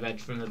gonna get a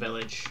bed from the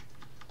village.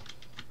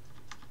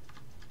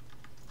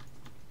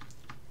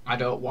 I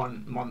don't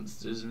want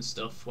monsters and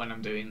stuff when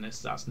I'm doing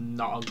this. That's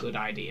not a good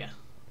idea.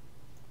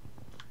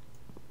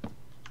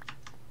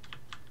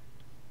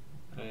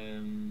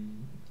 I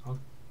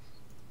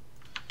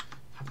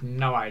have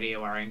no idea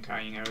where I'm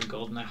carrying a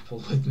golden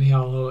apple with me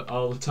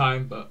all the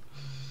time, but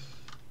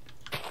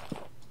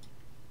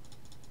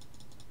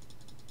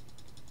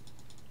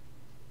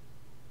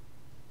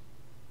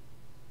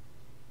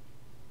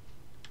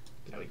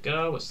there we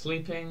go. We're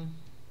sleeping.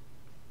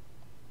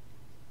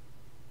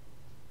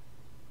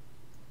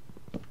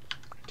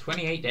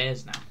 28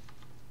 days now.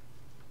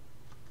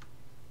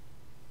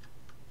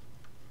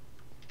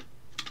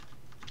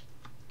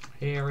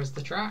 Here is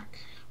the track.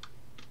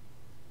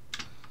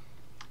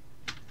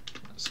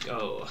 Let's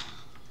go.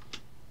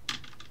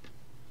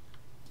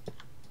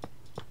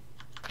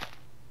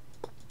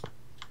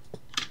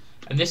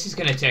 And this is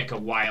going to take a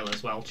while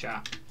as well,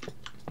 chat.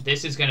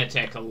 This is going to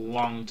take a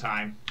long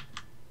time.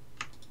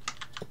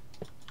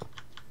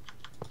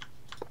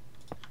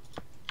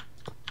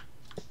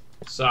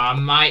 So I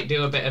might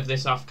do a bit of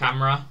this off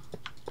camera.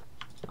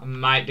 I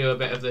might do a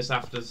bit of this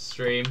after the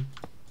stream.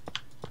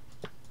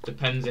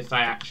 Depends if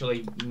I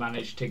actually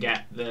manage to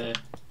get the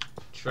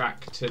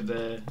track to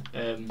the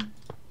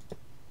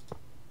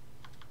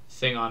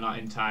thing or not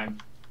in time.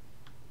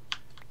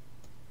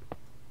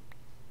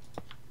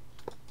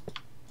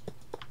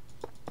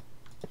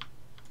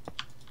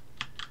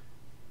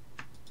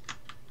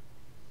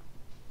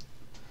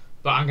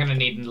 But I'm gonna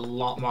need a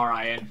lot more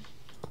iron.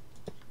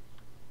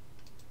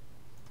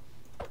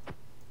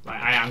 Like,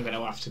 I am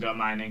gonna have to go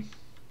mining.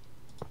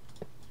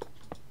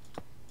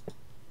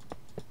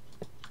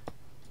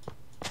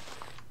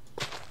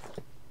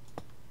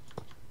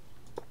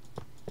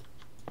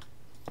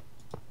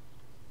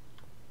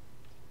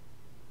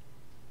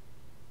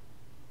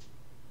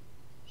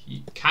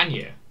 Can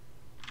you?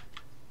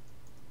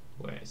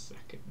 Wait a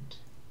second.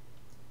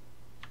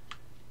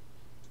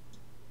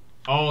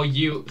 Oh,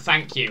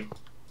 thank you.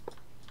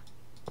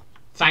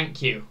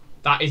 Thank you.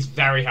 That is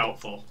very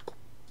helpful.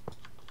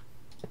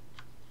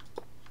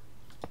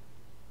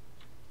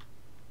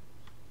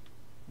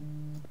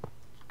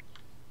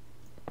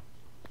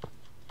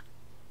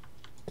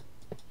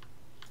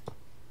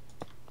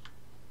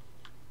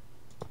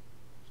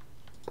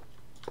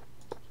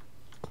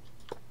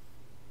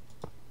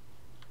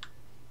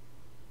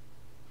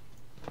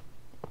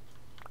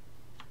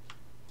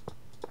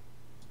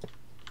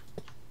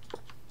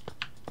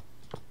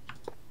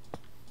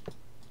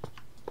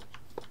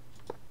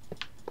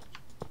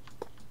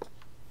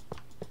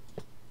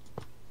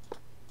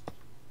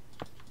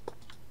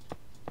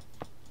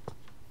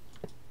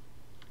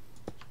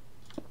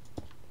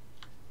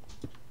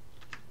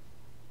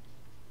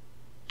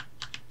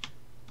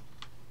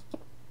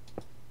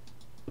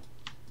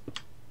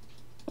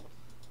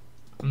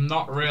 I'm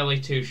not really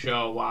too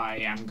sure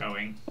why I'm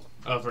going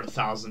over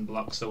 1,000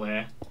 blocks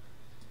away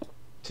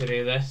to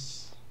do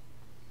this,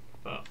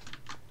 but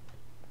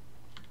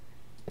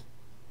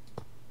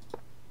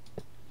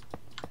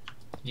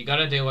you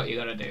gotta do what you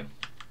gotta do.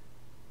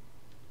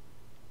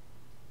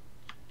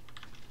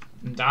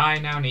 And I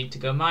now need to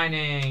go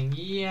mining.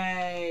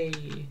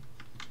 Yay!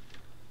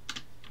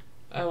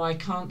 Oh, I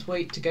can't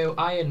wait to go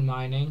iron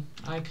mining.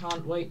 I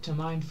can't wait to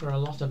mine for a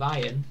lot of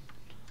iron.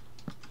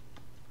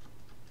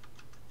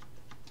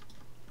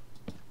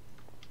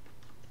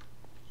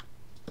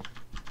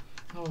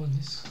 Oh, and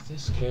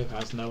this cave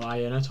has no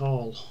iron at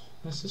all.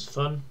 This is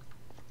fun.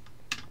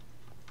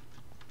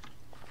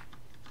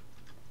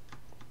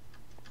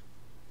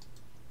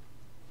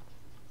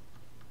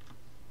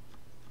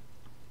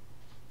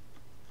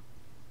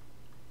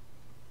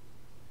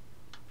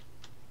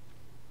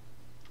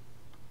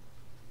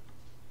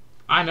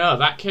 I know,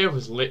 that cave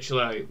was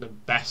literally the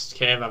best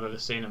cave I've ever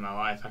seen in my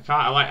life.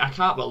 I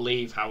can't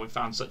believe how we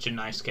found such a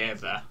nice cave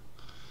there.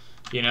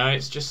 You know,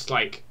 it's just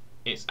like,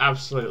 it's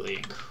absolutely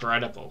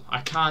incredible.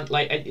 I can't,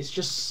 like, it's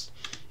just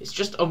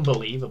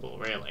unbelievable,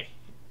 really.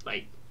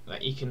 Like,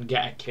 that you can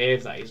get a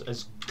cave that is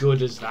as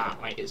good as that.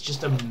 Like, it's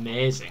just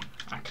amazing.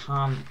 I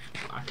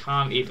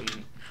can't even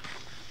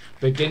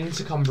begin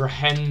to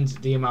comprehend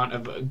the amount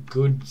of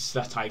goods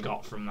that I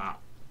got from that,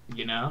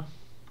 you know?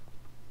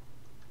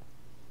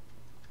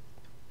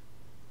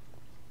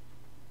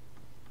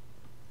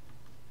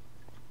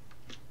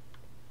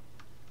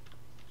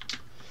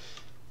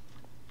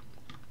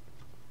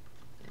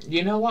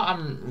 You know what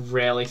I'm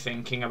really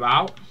thinking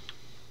about?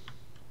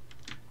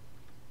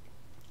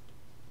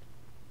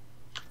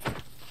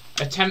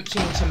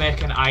 Attempting to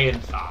make an iron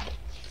farm.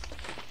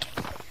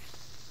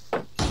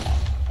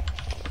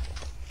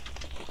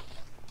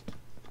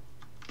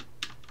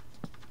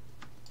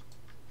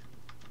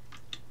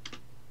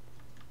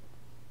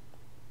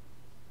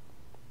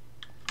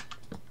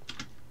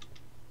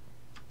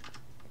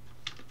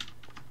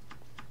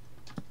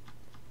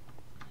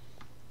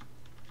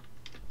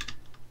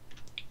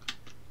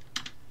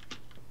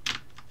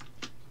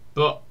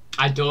 But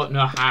I don't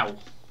know how.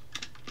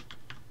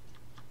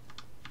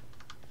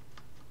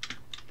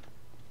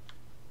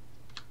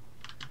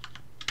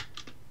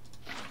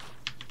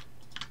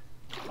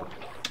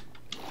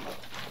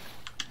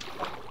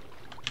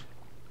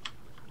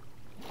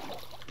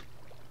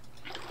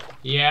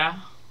 Yeah.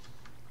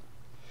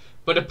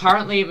 But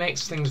apparently it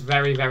makes things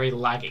very, very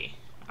laggy,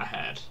 I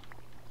heard.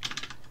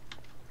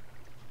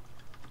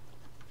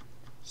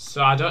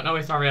 So I don't know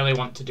if I really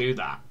want to do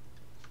that.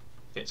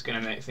 If it's going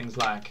to make things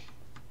lag.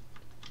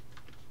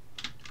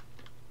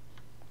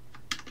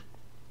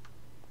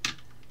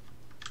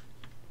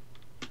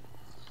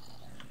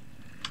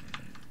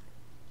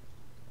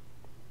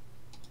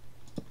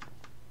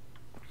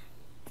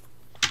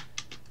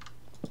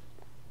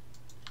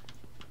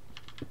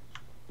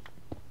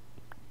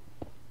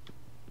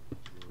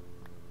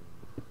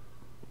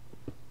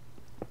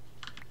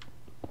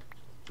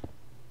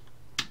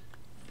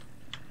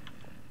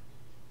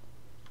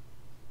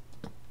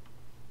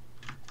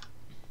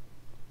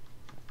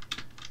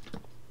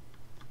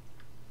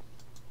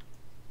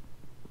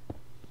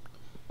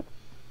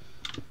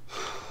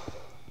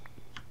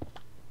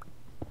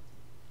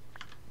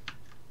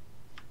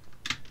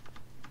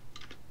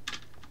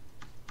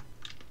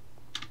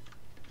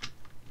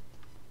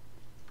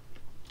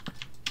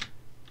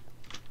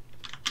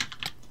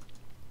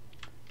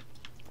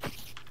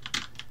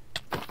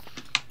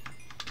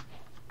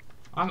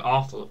 I'm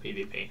awful at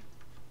PvP.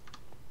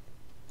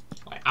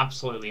 Like,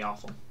 absolutely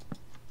awful.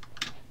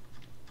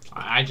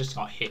 I just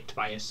got hit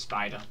by a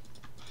spider.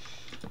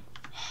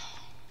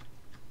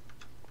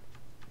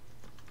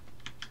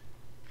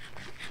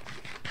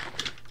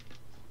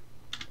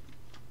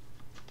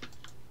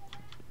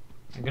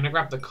 I'm gonna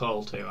grab the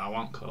coal too. I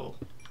want coal.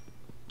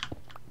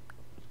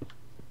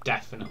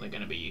 Definitely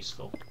gonna be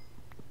useful.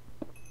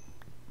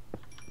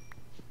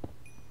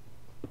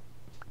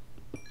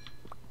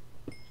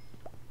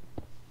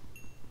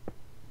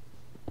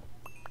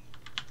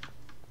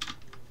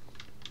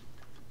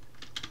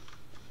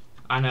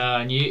 I know,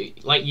 and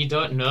you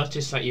don't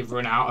notice that you've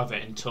run out of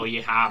it until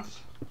you have.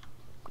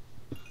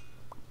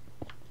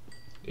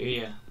 Do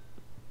you?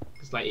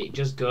 Because, like, it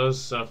just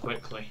goes so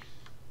quickly.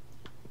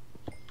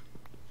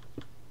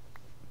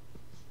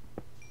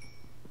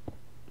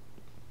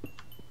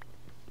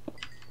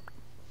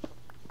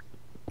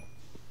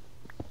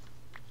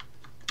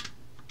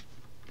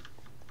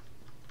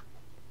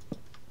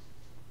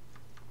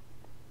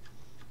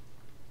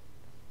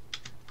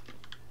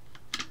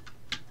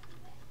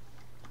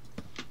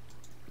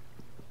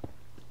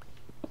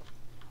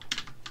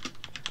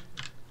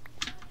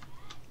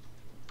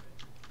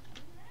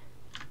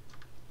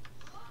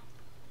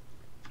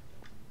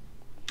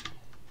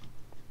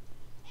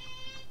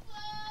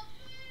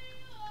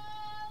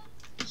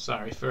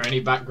 Sorry for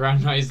any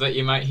background noise that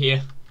you might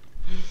hear.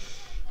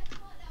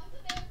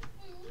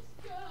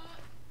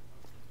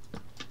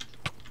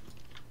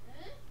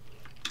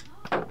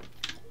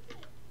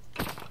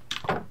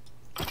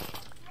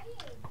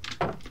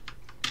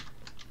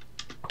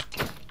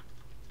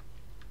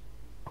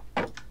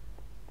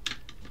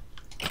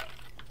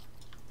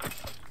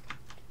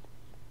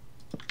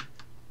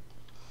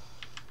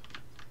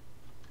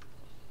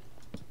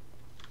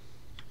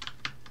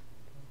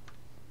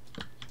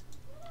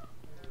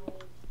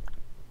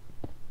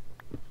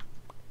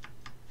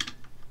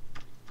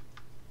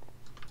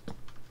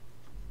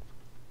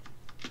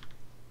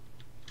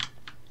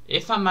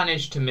 If I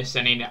manage to miss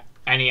any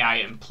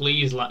item,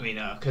 please let me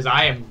know, because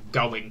I am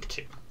going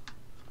to.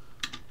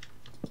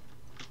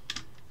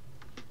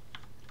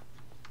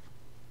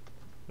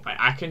 Like,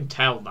 I can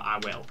tell that I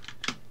will.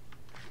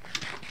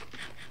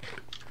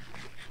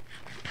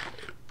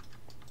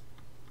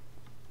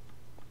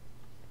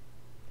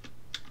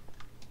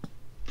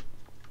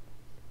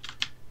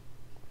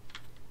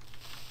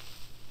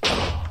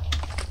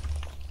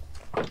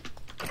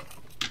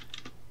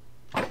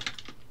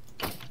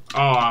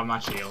 Oh, my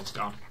shield's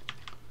gone.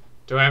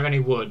 Do I have any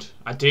wood?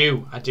 I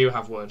do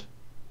have wood.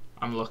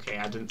 I'm lucky,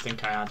 I didn't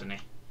think I had any.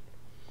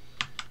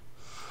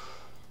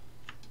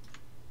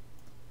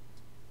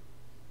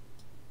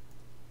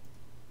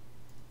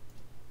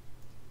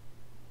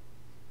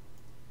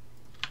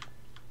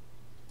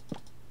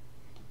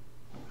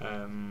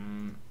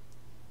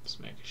 Let's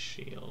make a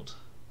shield.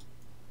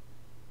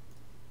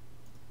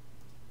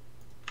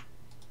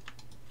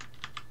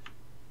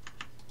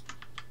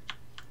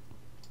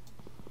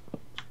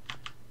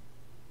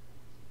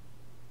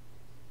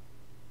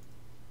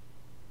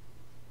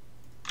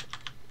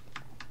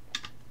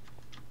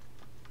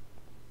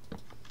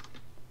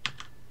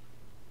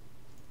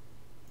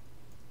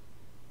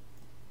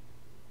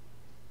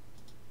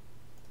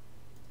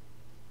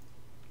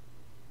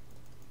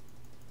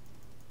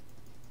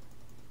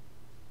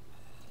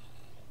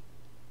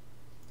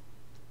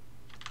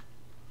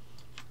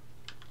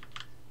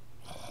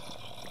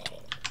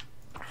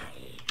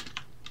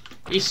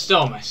 He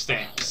stole my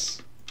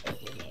sticks.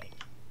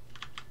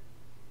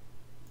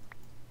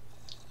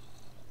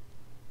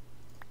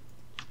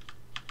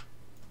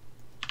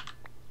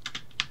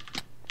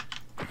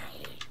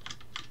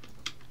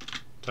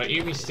 Don't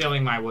you be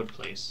stealing my wood,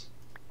 please.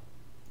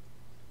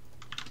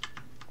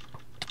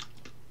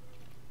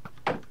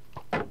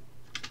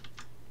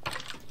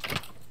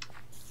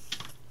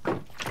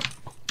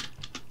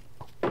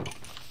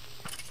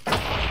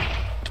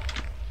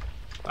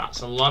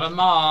 That's a lot of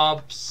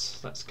mobs.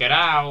 Let's get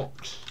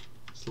out.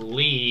 Let's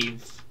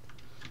leave.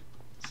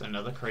 It's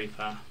another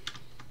creeper.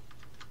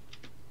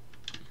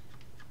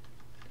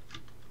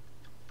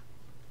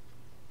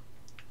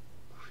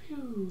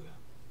 Phew.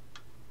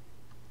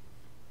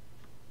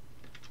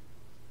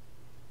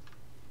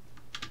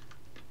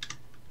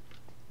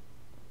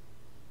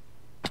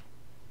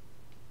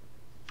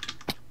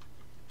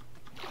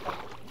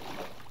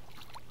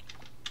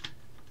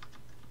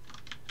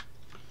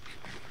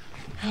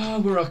 Oh,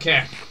 we're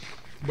okay.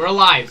 We're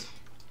alive.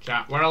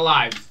 Chat, we're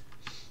alive.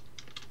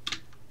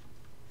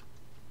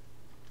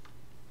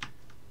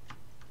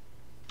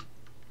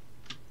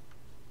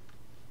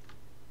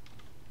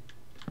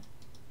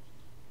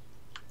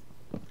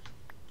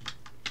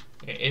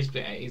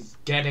 It's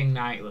getting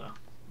night though,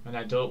 and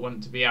I don't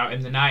want to be out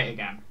in the night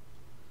again.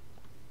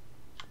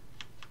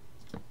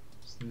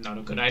 It's not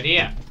a good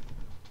idea.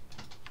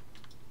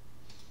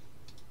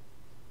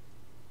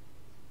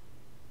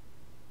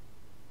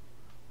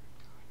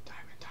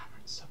 Diamond armor,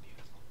 it's so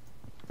beautiful.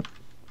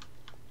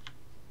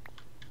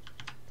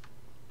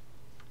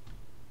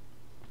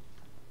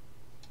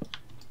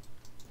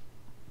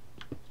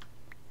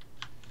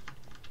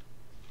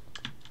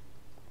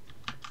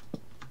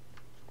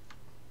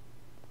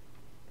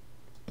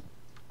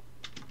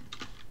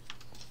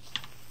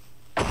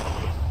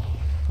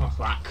 Oh,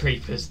 that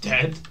creeper's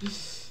dead.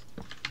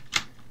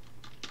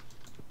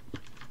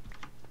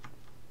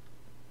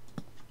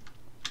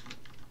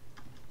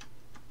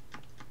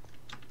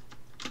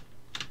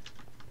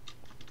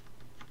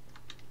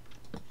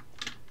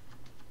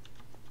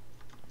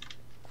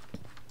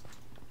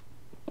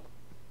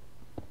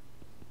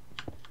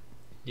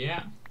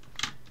 Yeah.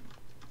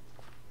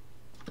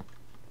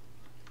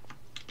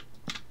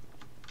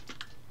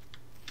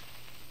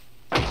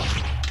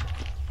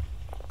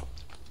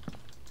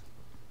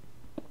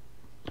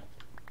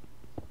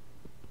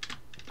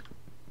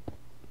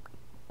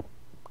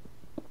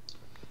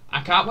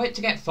 I can't wait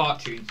to get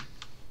Fortune.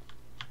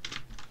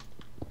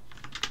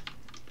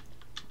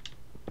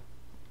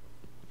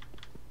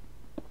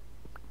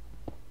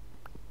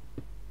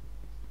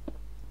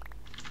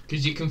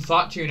 Because you can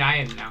Fortune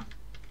Iron now.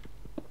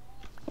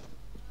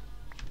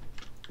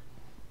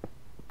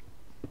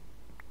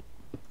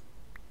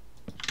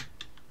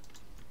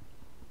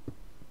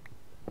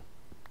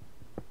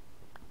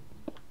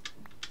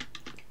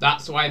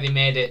 That's why they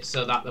made it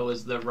so that there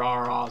was the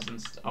raw ores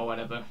and or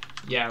whatever.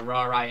 Yeah,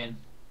 raw iron.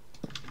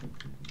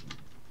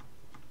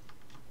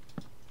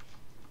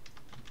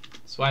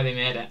 That's why they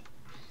made it.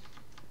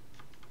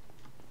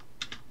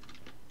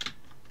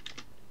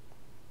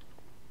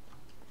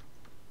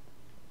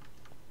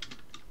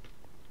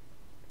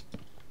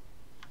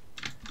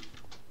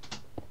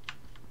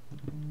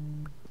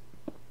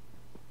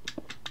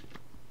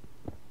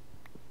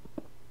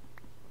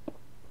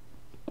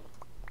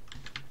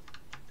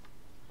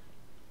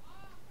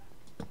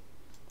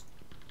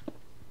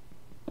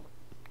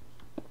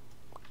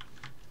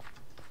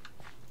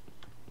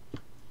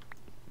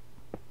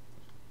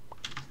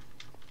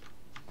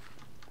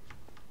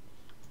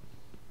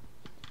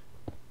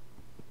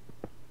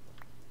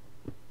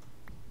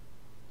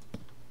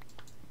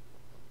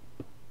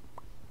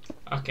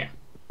 Okay.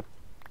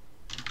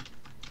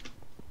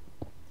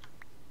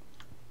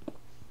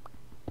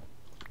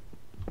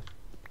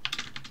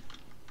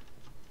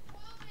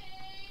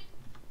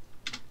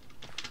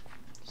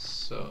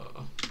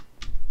 So,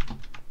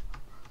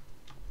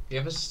 you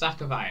have a stack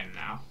of iron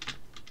now.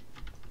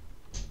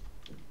 I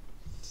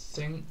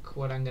think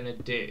what I'm gonna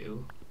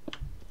do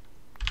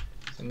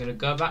is I'm gonna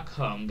go back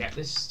home, get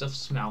this stuff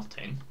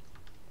smelting.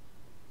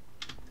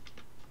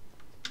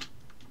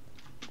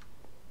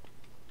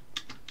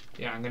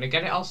 Yeah, I'm gonna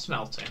get it all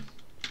smelting.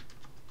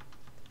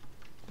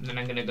 And then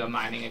I'm gonna go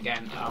mining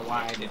again.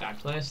 Why did I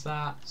place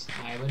that?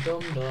 I am a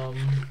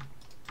dum-dum.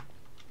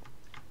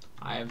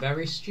 I am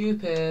very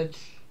stupid.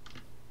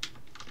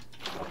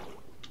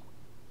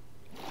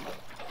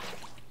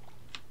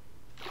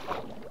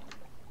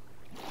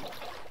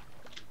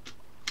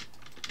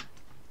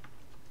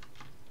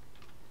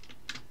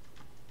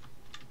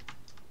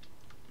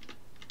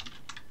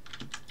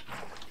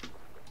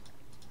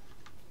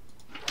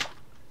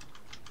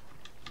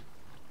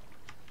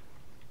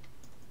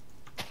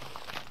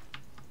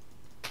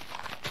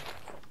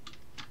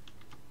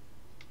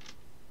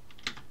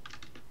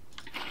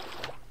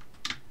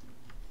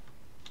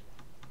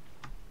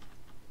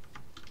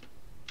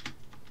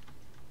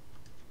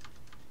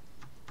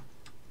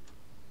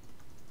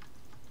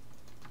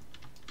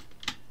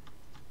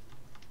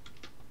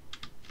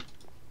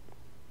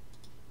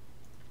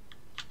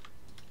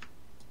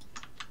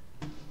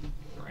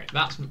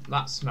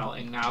 That's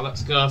smelting now.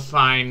 Let's go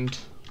find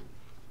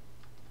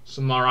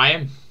some more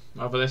iron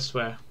over this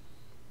way.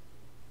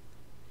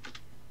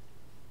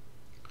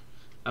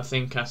 I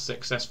think I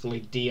successfully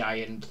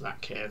de-ironed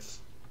that cave.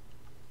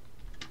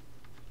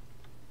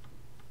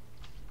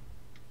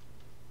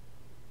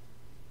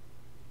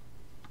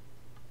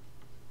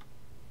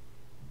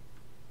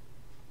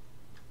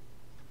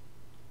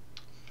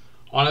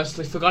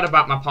 Honestly, forgot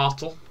about my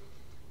portal.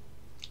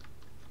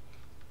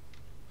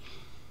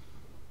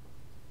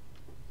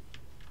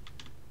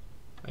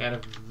 I had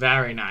a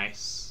very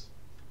nice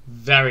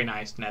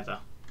nether.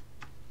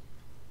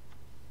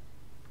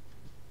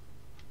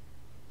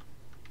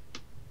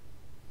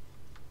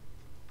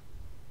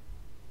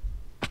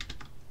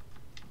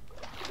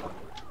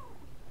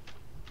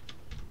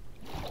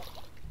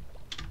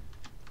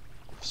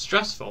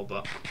 Stressful,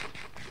 but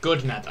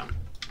good nether.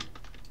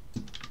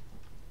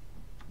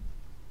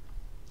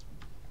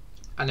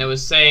 And I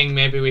was saying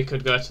maybe we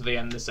could go to the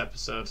end of this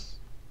episode,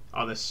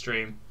 or this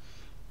stream.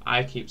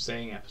 I keep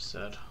saying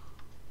episode.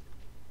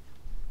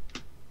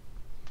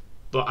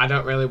 But I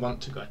don't really want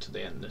to go to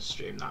the end of the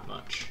stream that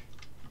much.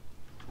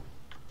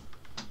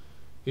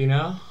 You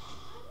know?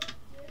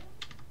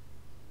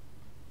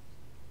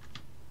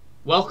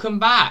 Welcome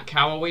back.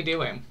 How are we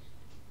doing?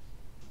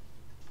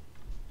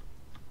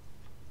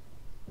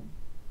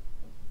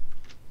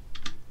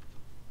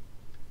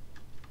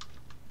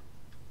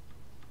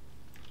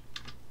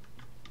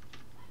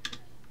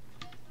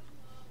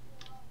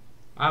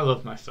 I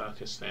love my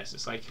focus face.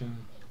 It's like...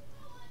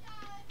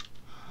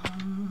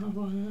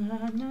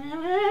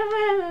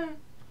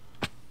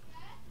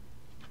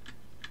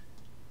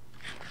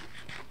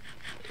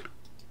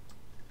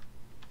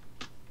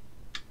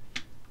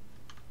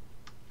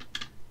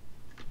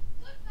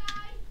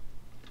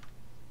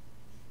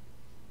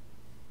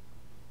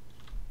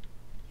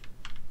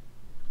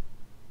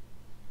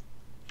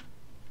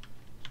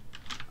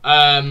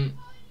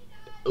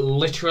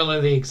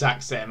 literally the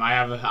exact same. I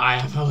have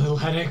a little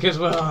headache as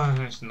well.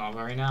 It's not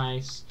very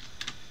nice.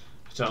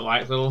 I don't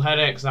like little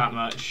headaches that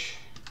much.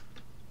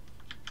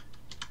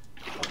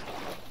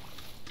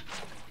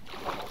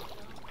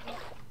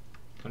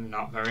 They're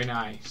not very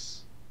nice.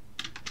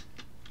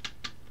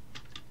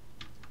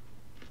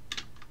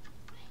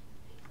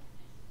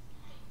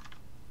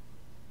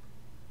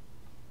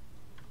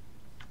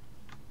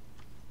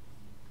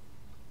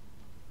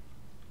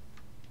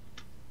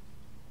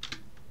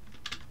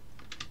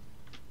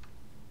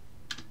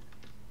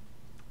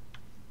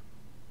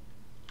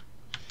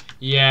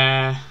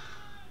 Yeah.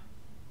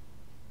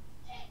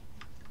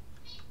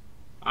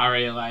 I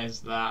realise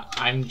that.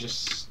 I'm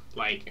just,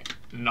 like,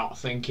 not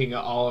thinking at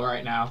all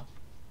right now.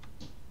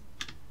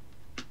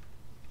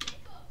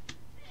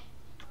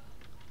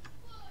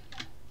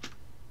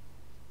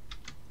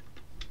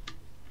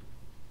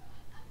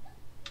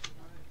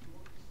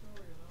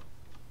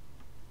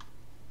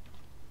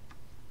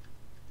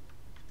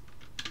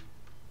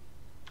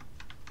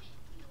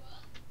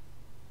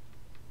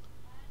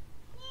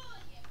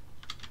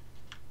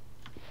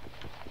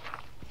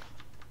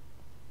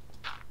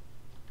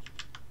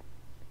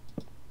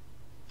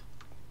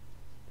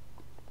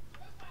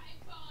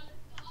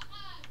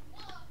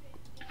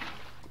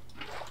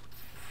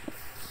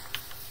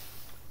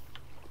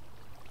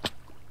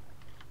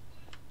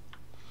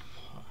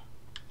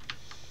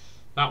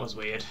 That was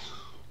weird.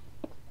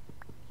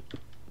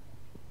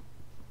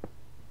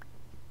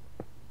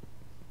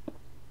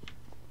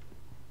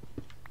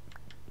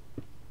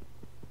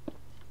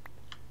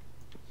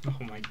 Oh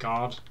my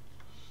god.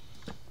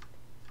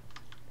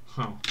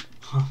 Oh,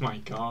 oh my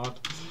god.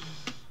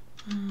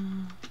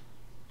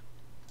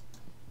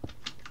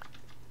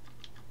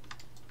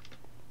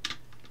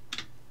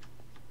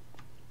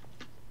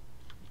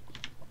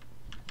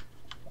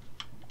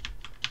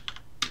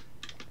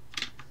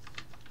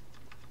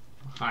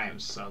 I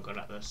am so good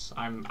at this.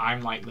 I'm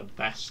like the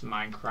best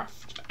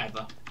Minecraft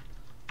ever.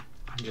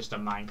 I'm just a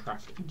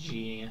Minecraft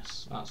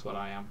genius. That's what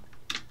I am.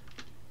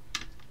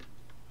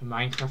 A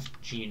Minecraft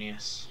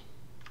genius.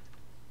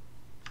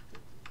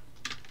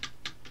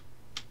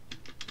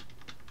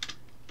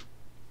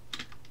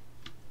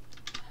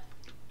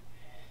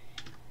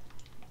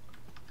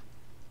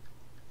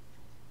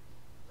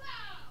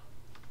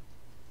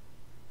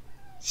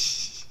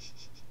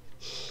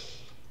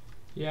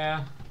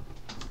 Yeah.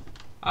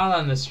 I'll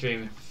end the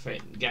stream if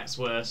it gets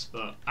worse,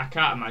 but I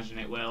can't imagine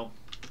it will.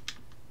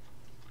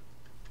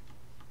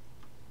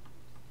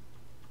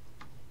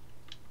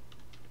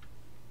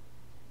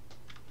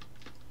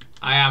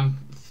 I am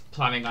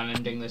planning on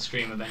ending the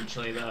stream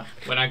eventually though.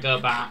 When I go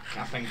back,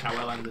 I think I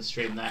will end the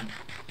stream then.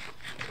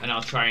 And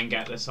I'll try and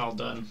get this all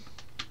done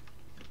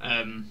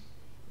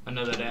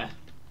another day.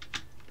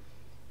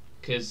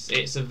 Because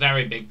it's a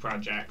very big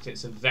project.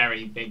 It's a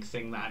very big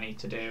thing that I need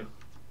to do.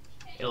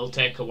 It'll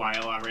take a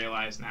while, I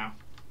realise now.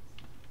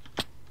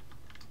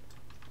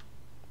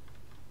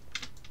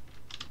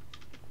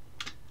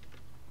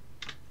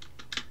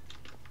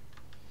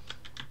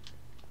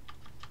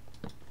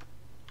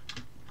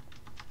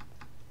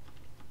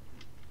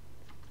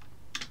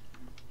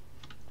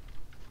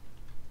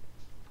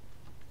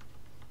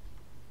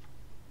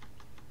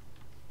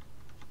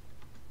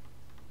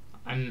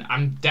 And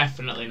I'm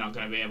definitely not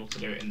going to be able to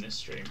do it in this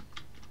stream.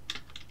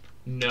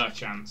 No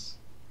chance.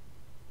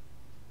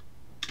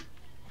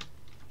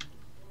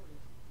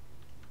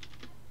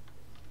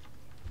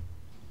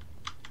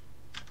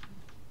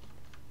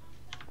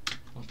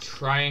 I'll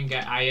try and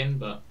get iron,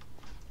 but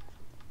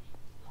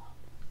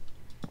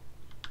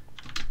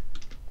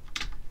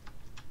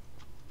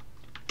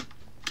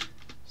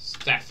it's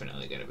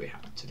definitely going to be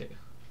hard to do.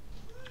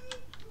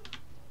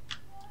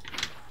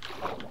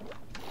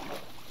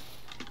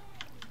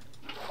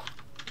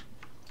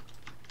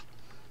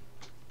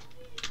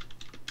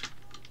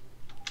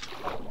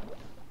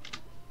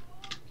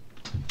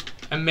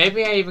 And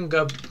maybe I even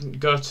go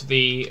to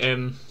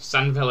the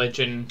sand village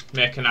and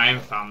make an iron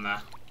farm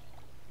there.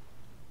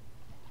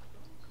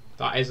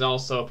 That is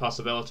also a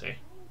possibility.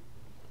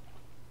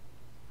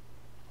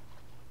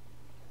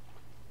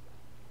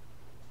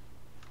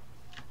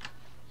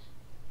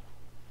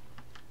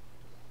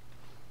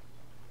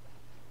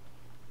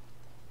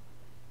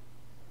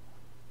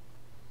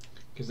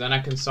 Because then I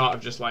can sort of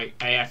just like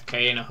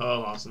AFK in a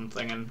hole or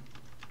something and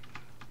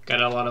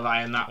get a lot of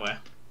iron that way.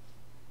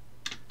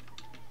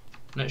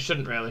 And it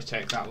shouldn't really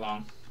take that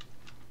long,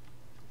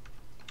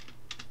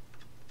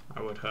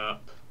 I would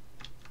hope.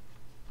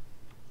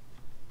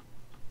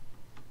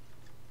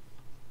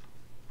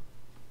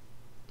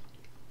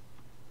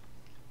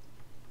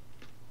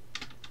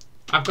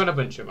 I've got a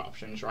bunch of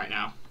options right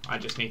now. I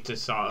just need to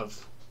sort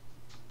of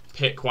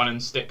pick one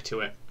and stick to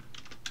it.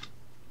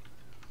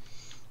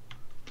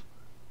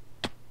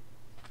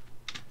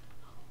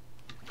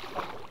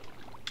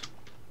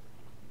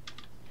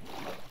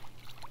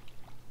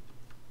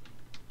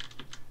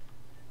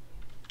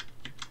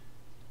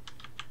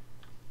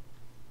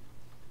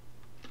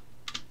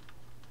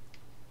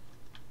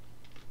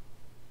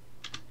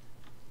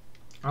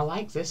 I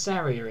like this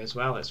area as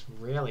well, it's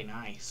really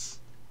nice.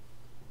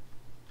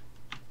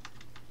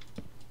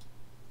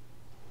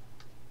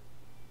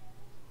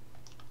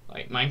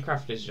 Like,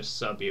 Minecraft is just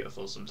so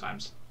beautiful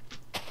sometimes.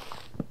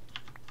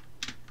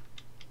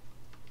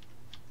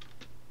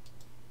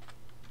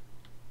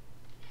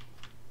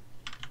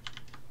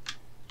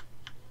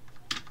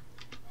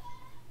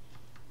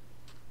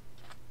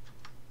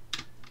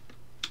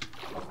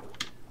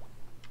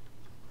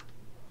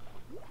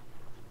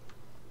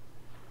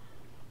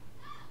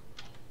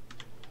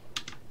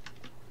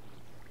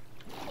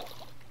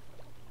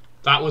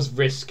 That was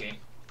risky.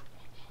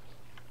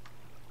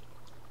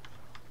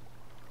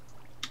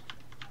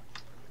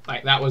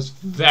 Like, that was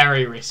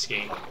very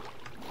risky.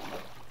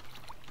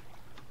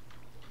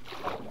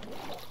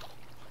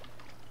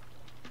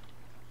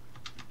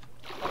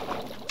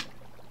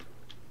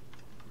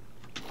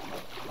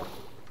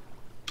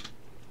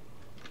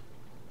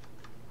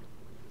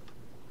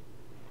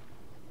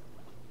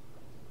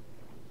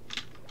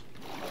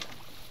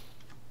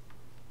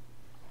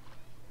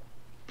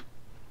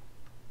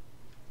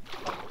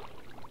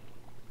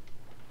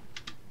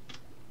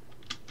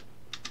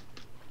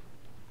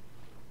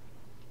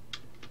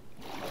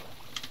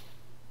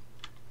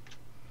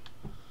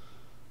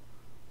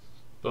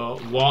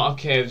 But water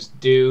caves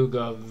do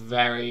go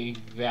very,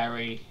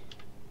 very,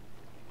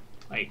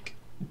 like,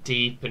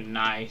 deep and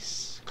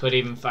nice. Could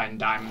even find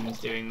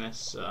diamonds doing this,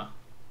 so.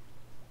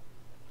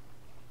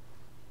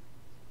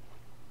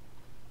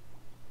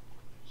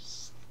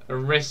 a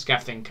risk I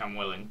think I'm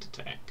willing to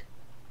take.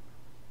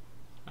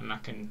 And I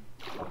can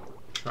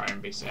try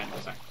and be safe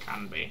as I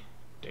can be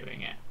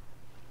doing it.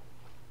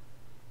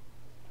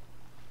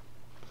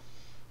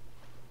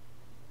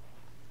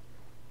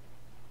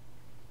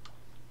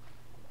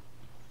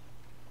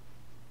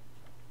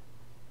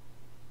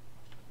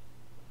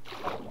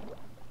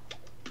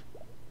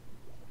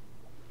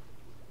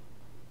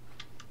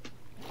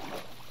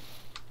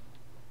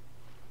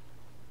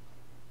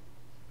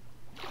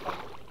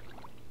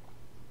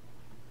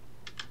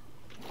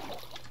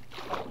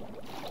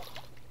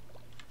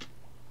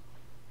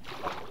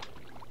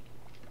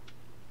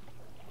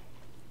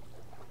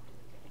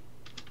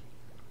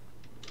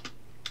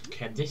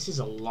 Okay, this is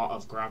a lot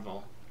of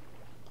gravel.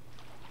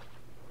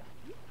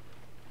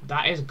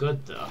 That is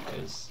good though,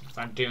 because if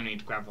I do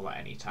need gravel at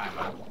any time,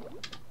 I'm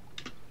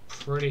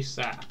pretty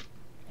set.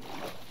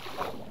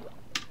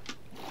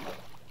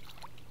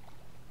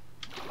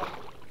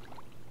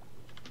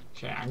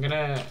 Okay, I'm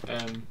gonna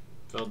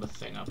build the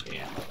thing up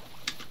here.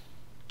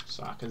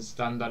 So I can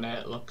stand on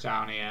it, look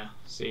down here,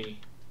 see.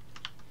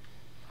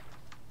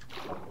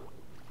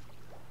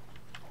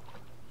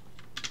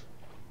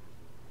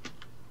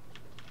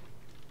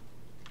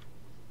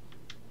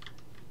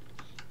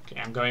 Okay,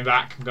 I'm going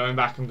back, I'm going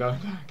back. I'm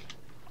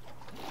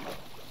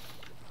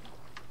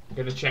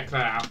gonna check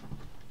that out.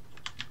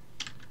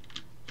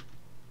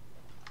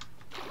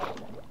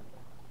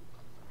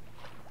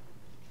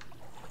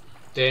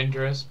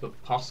 Dangerous,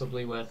 but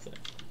possibly worth it.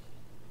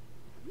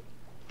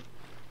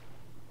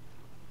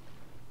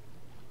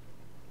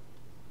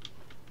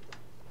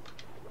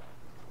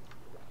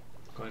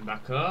 Going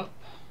back up.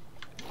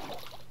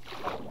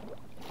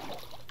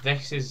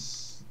 This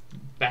is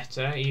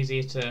better,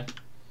 easier to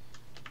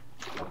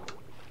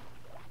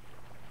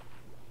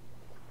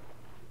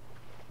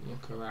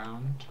look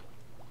around.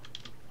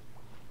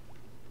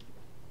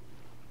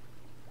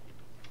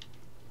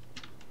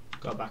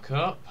 Go back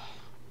up.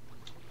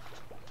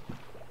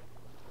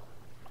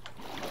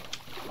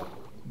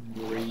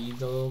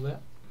 Breathe a little bit.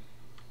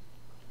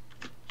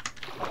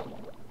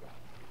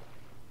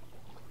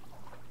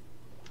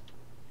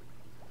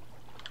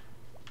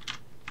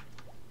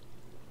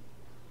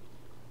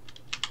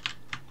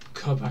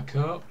 Go back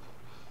up.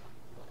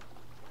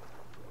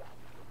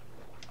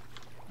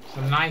 It's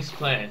a nice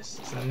place.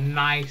 It's a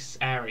nice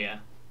area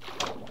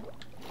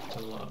to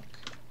look.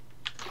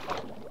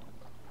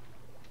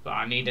 But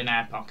I need an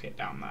air pocket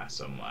down there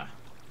somewhere.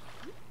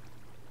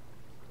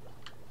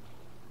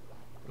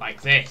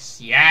 Like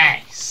this.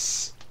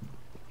 Yes!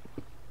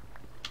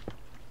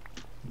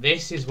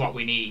 This is what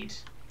we need.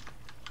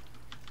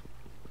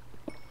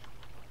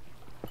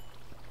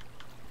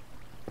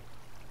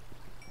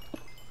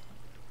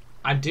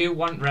 I do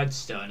want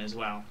redstone as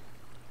well.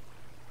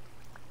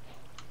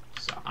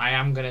 So I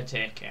am going to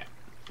take it.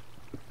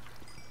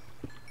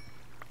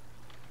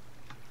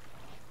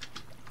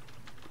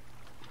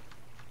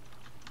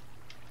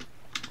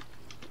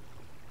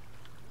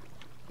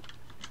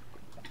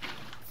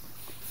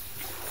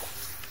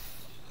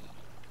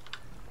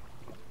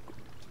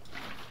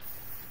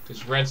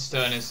 Because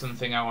redstone is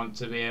something I want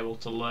to be able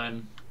to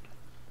learn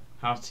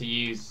how to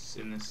use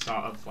in this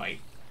sort of like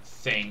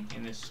thing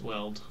in this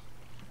world.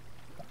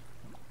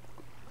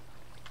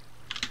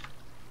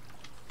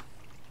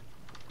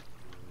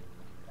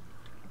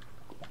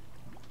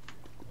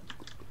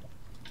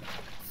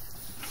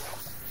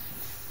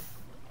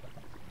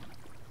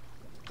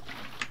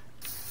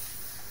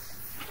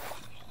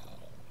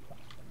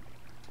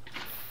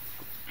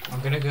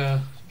 I'm gonna go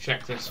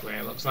check this way.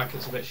 It looks like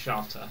it's a bit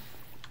shorter.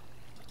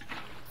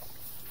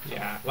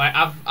 Yeah, like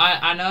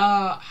I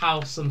know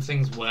how some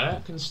things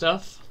work and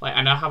stuff. Like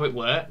I know how it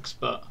works,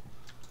 but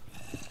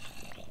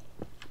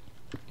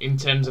in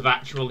terms of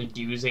actually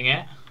using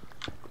it,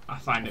 I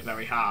find it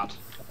very hard.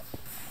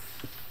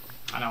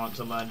 And I want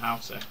to learn how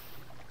to.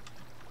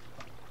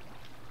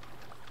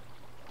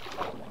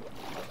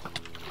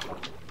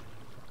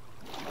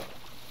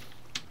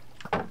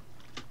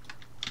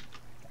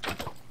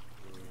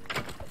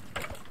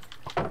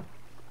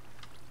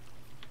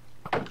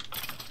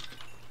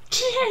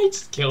 He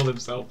just killed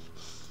himself.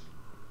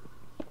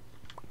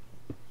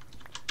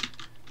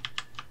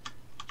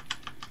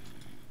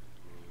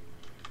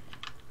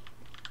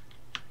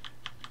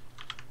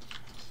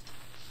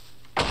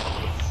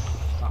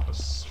 That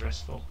was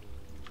stressful.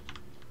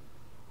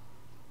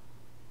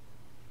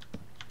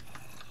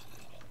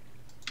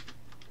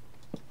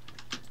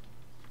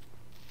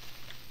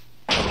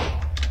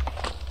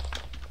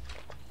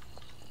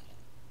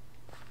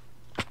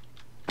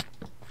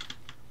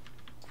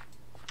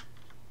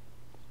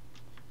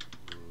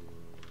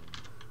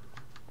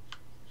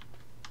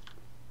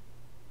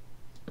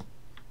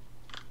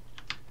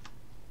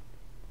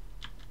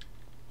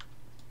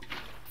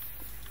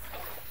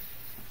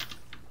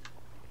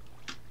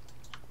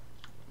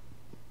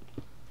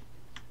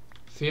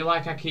 Feel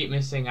like I keep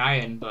missing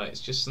iron, but it's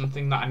just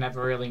something that I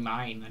never really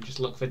mine. I just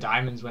look for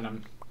diamonds when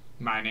I'm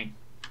mining.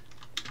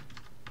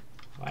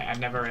 Like, I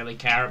never really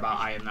care about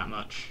iron that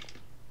much.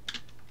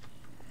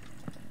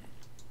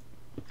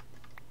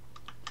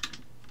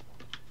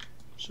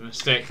 a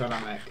mistake that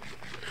I make.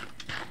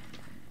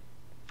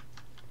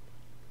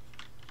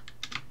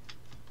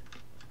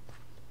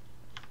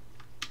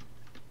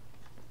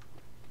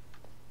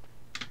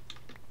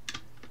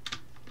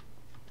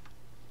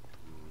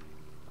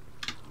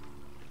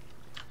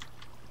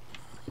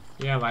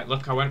 Yeah, like,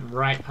 look, I went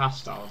right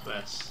past all of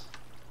this.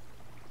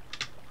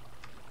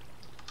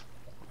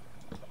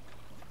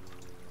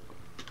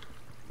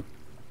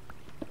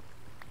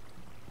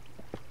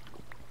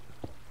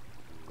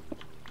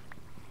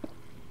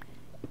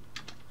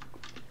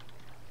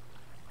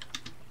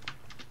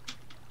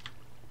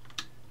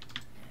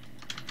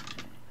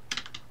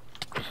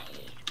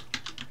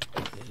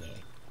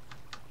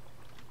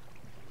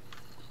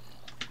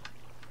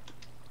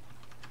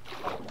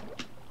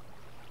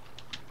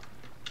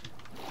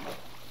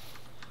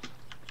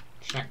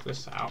 Check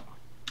this out.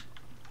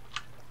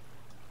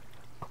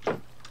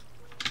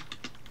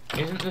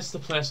 Isn't this the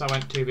place I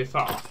went to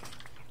before?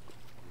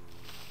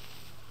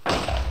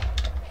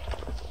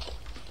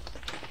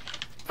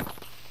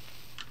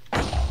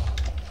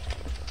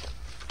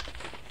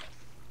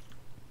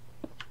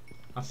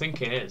 I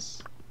think it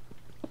is.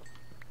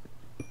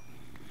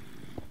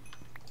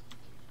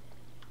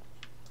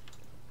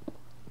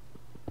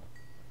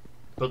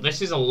 But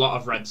this is a lot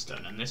of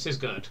redstone, and this is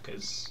good,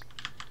 because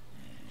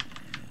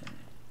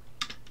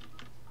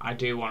I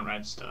do want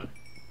redstone.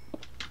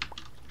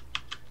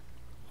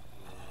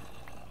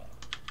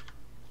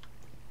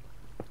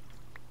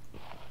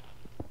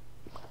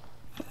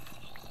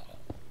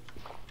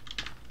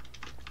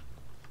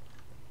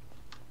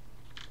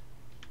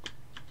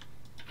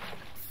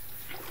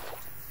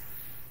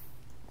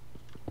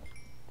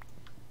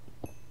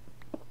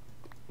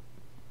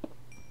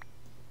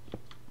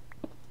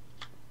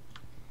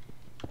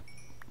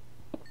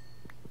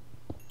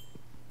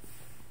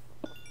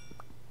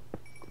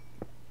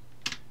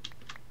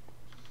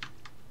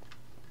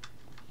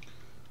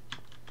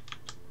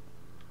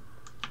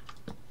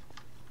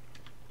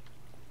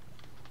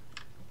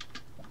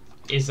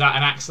 Is that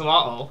an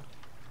axolotl?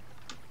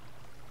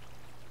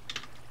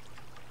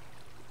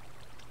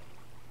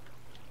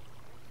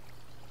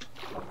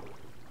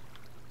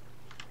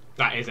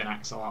 That is an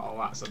axolotl,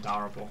 that's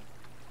adorable.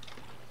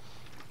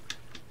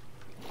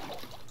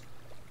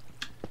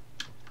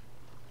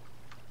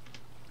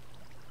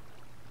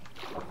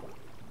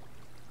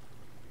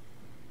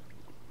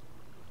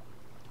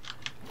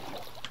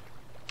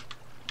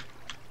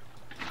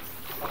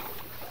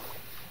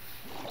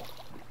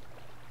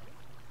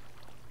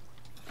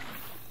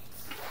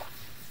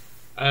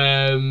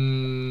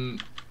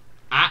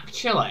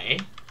 Actually,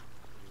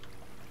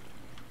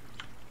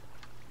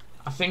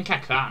 I think I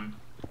can.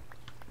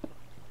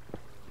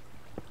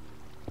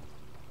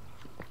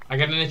 I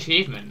get an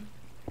achievement.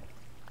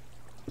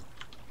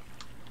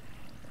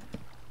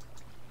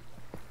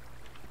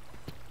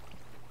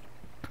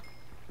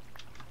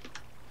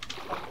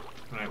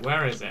 Right,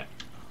 where is it?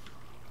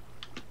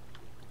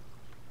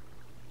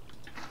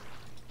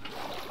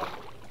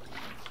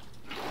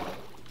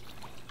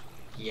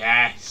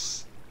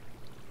 Yes!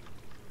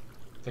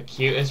 The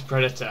cutest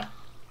predator.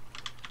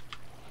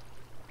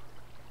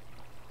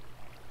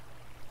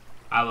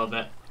 I love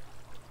it.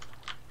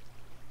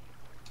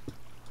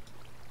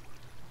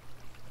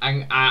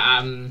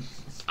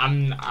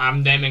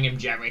 I'm naming him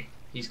Jerry.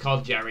 He's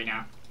called Jerry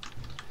now.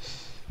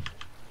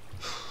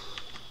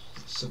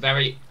 It's a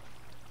very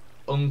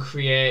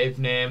uncreative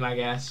name, I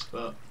guess,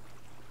 but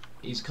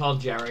he's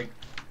called Jerry.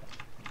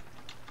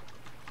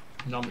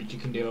 Not much you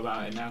can do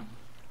about it now.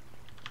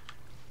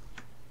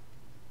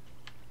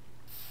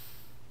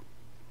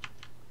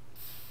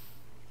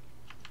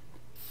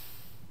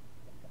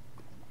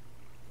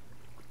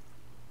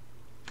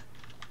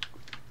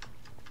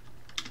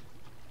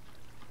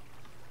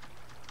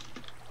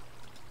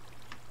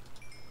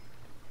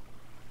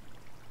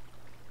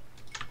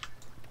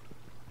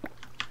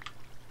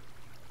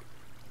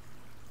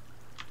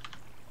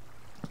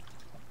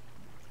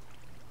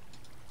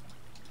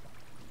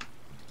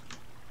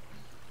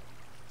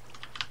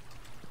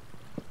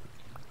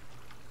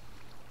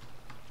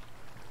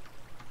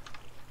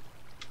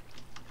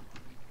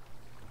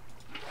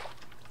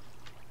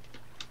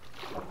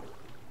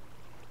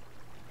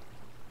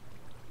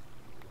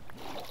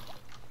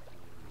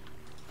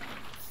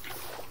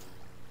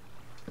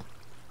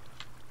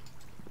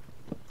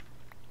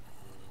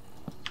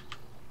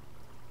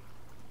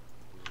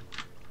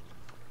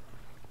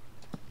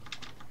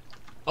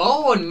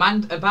 Oh,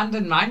 and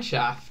abandoned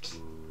mineshaft.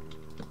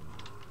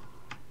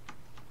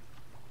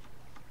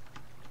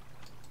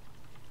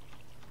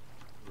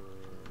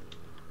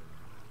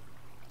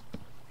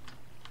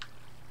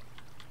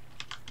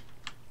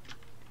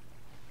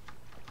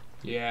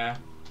 Yeah.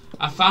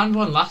 I found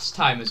one last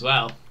time as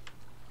well.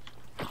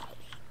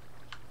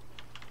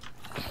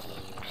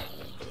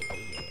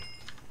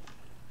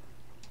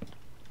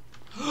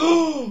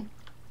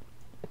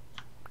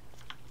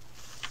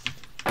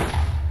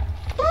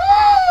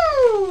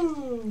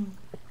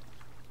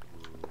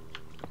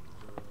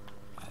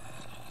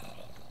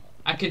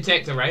 I can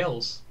take the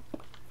rails.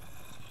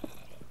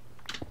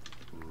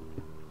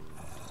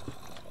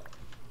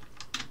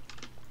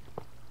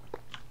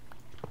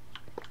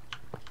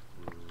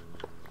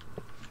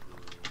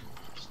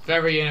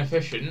 very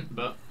inefficient,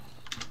 but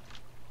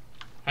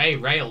hey,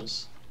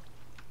 rails.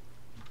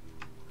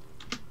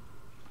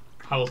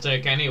 I will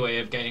take any way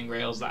of getting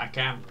rails that I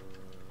can.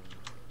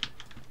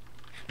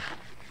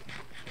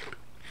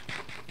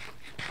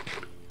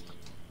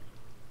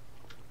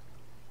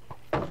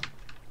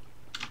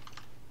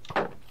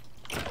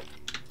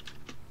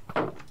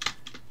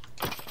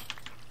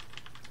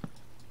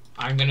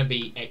 I'm gonna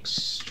be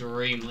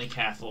extremely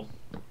careful.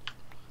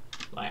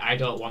 Like, I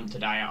don't want to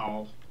die at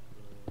all.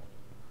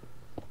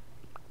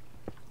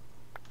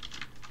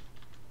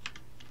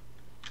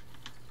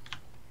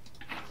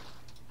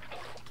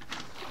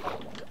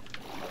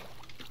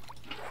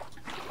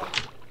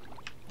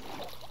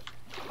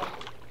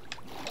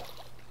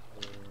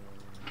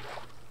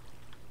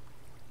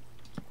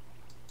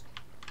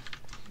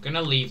 I'm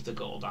gonna leave the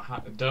gold.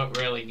 I don't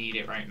really need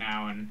it right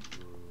now, and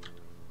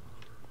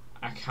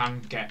I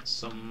can get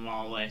some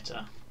more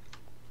later.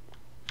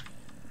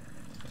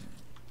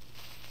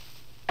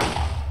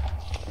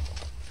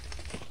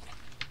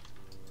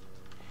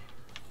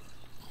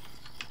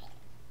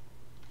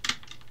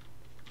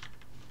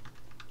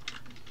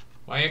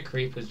 Why are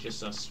creepers just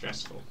so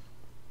stressful?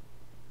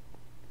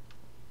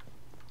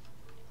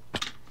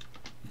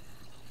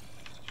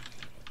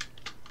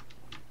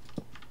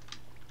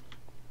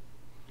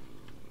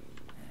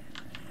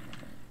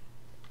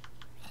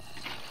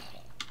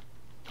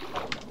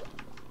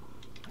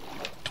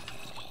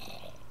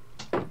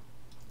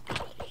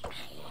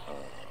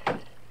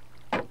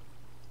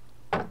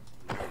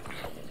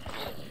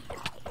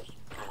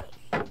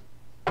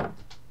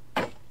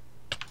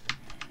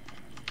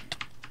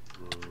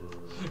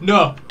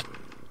 No!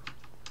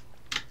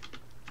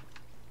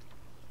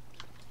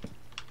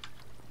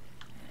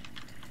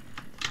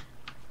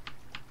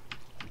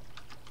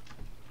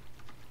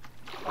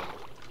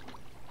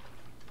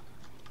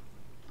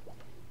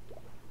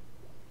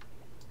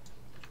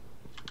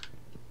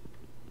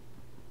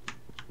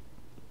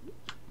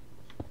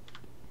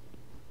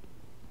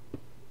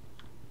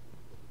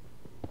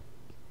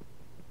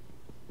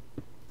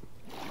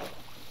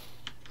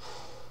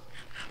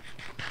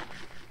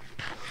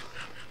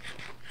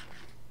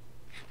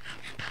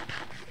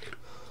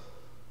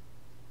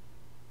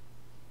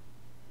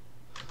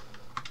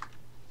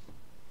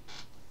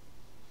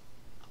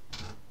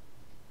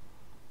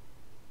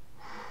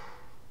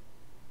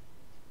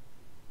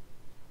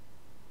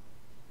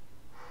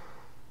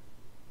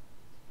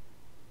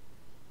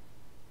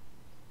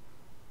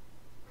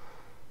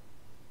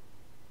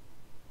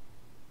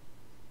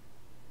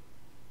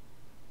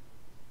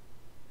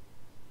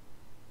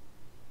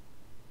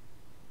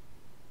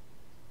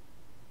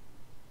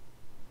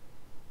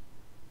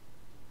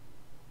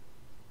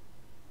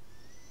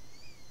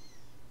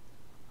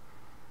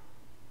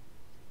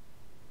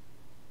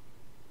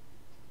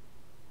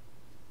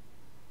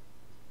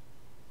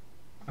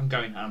 I'm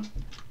going home.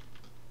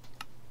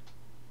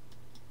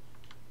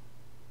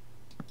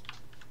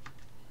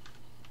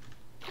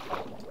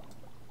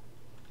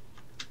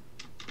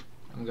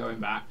 I'm going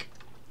back.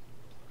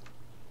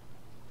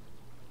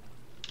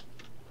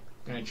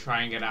 I'm gonna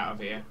try and get out of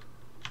here.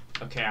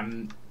 Okay,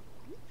 I'm...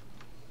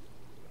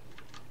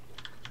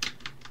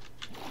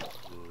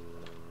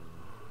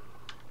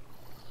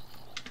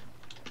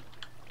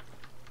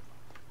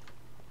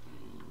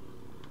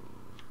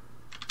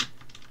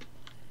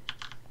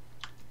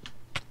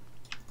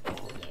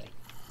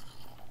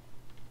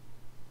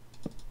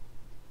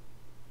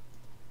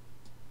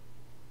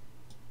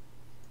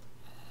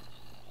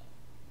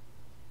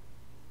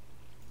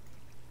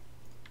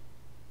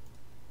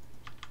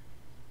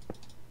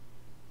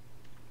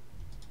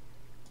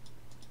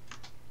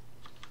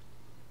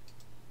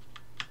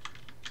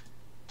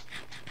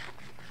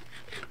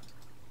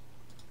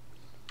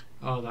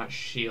 Oh, that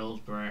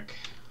shield brick.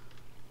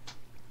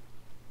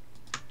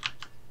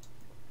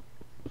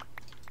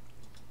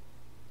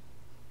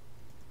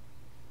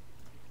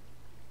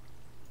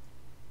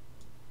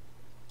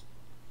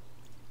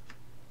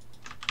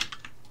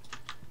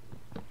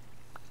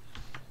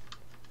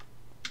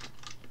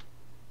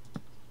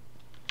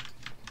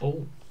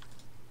 Oh.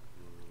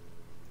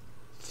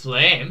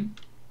 Flame?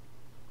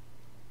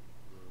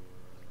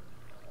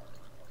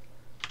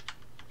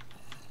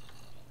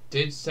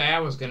 Did say I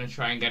was gonna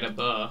try and get a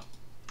bow.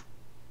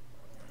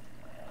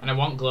 And I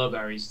want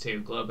glowberries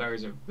too.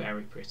 Glowberries are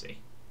very pretty.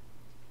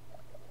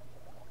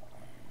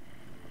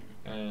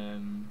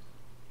 Can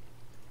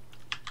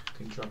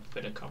drop a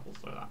bit of cobble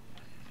for that.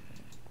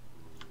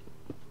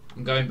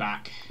 I'm going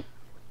back.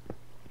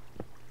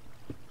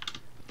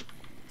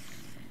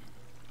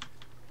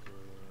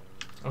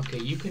 Okay,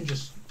 you can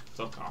just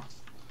fuck off.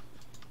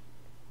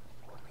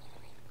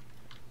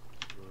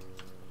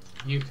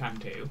 You can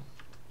too.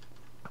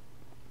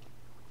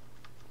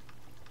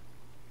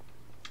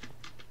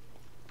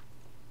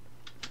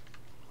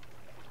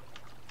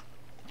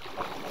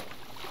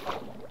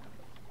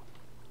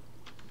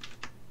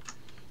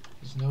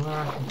 There's nowhere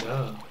I can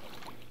go.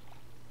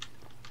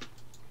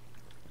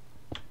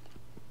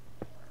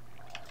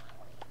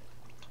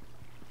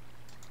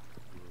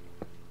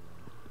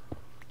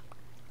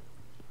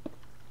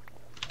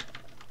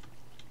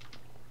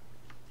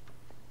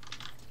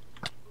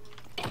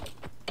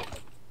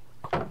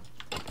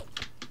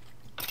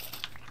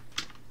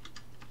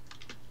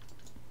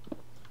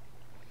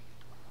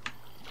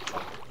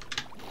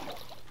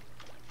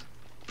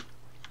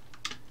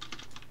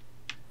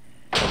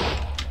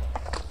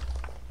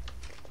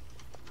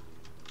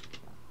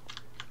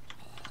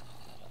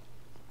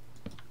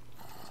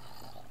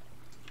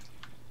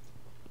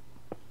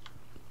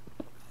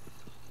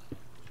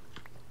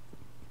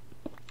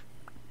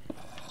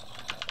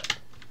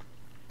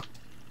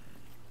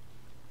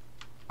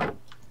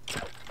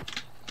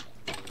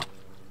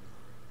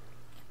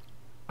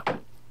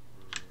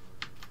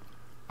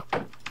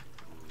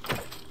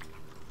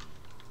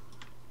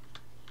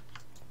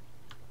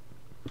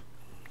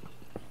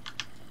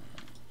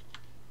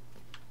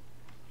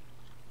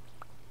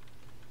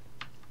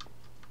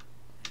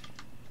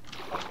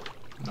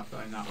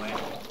 going that way.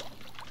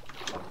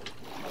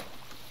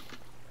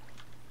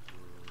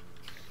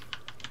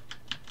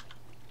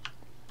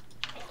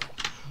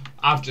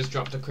 I've just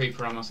dropped a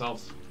creeper on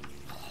myself.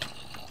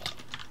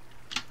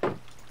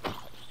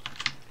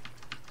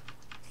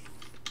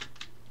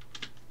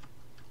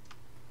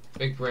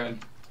 Big brain.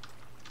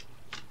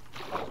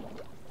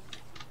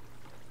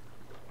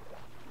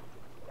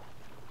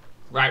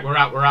 Right, we're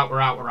out, we're out, we're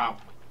out, we're out.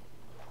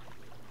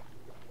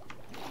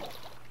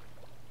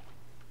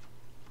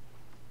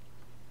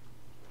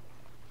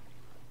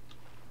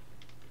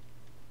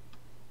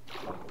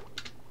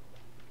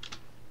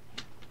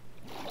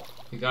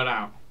 We got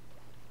out.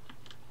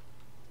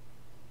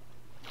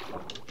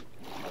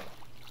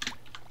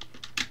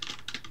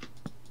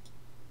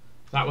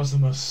 That was the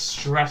most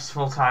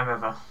stressful time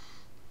ever.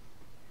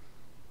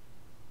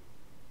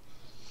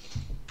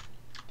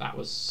 That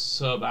was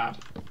so bad.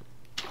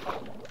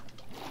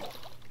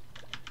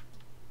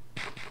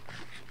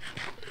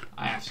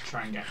 I have to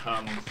try and get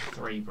home on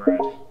 3 bread.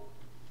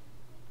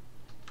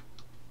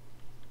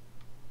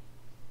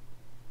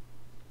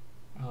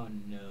 Oh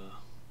no.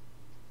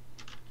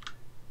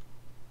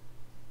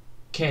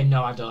 Okay,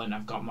 no I don't.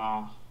 I've got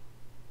more.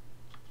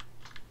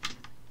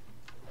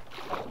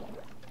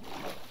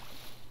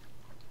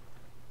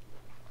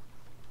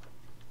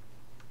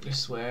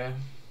 This way.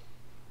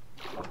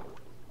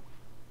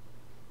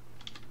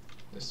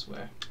 This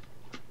way.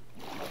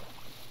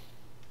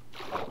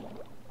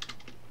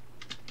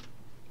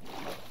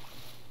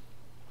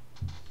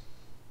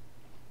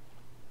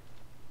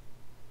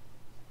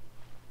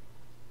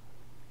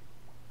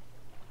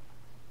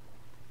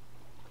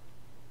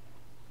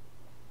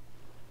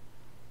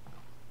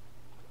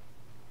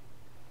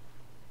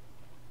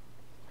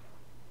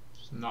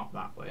 It's not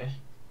that way.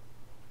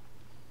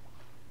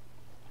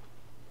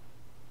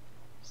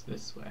 It's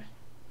this way.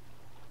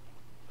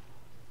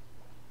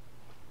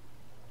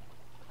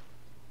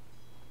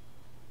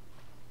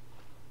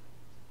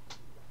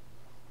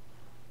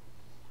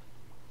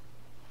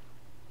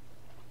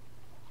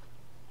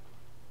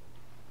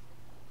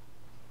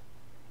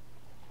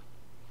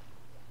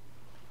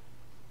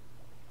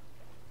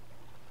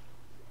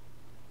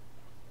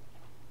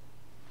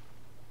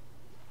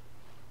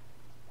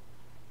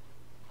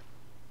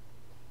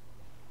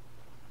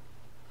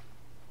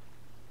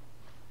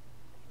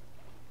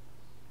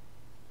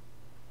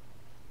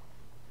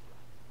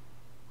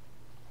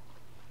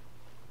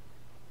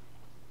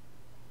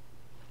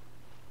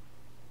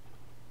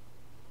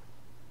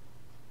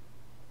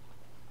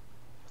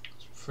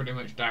 Pretty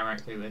much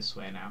directly this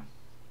way now.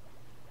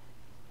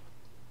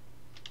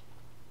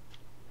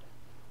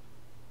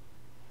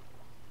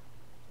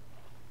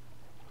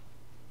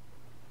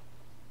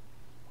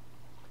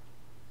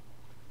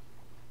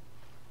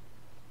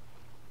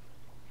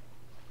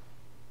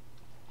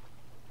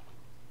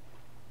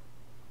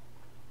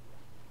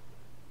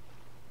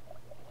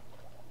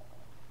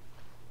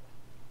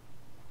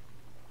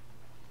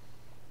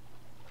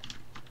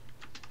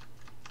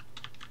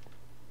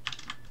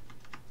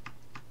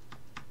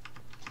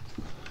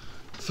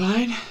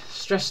 Fine,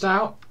 stressed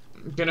out.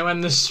 I'm gonna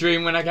end the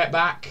stream when I get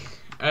back.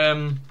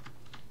 And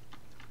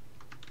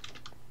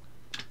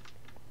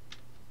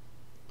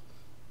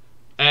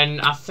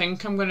I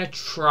think I'm gonna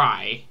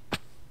try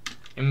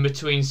in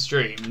between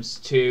streams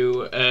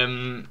to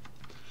I'm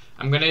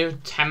gonna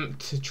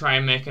attempt to try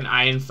and make an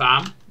iron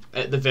farm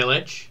at the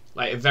village,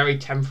 like a very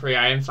temporary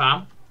iron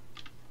farm,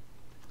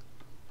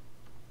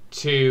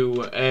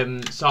 to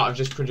sort of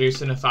just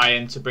produce enough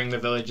iron to bring the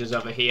villagers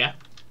over here.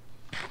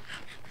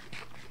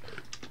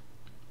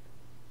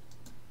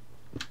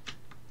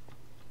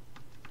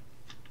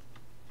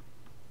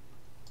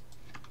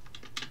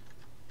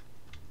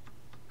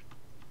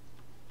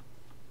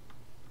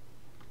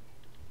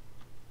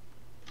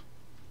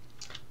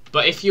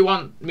 But if you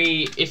want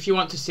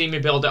to see me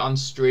build it on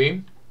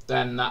stream,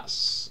 then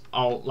that's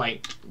all.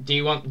 Like, do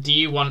you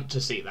want to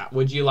see that?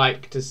 Would you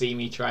like to see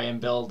me try and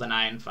build an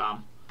iron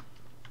farm?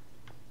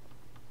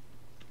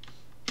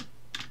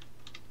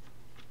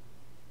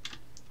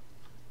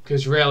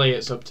 Because really,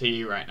 it's up to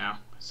you right now.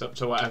 It's up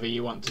to whatever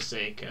you want to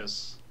see.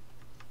 Because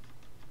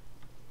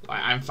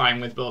like, I'm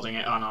fine with building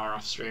it on or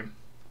off stream.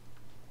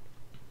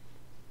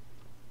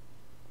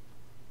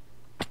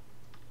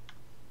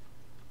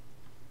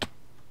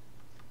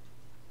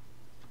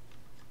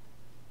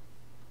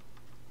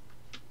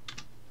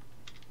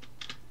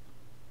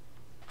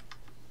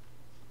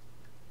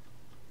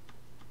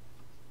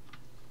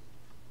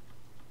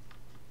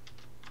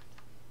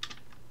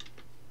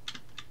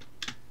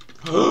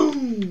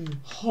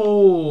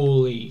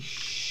 Holy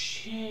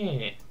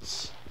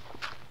shit.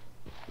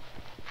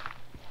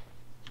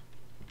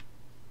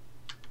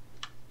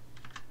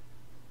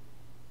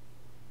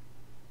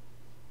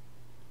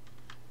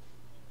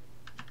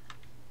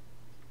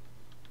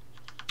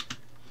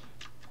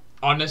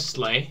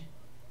 Honestly,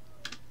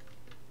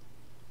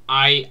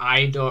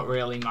 I don't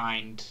really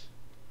mind.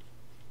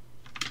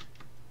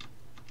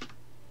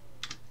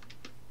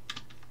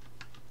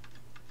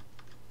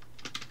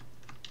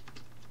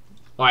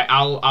 Like,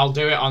 I'll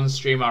do it on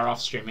stream or off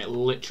stream. It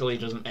literally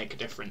doesn't make a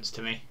difference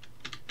to me.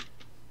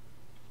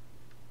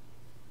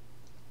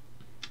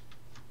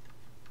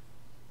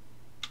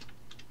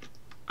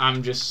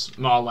 I'm just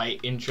more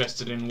like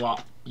interested in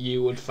what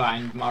you would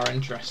find more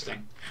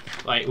interesting.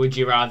 Like, would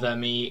you rather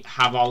me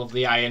have all of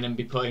the iron and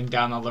be putting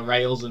down all the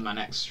rails in my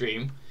next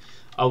stream,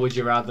 or would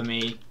you rather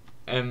me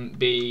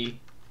be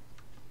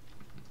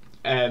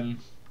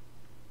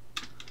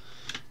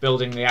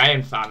building the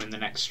iron farm in the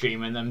next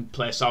stream and then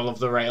place all of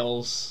the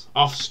rails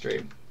off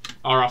stream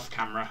or off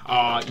camera?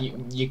 Or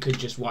you could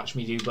just watch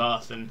me do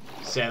both and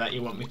say that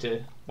you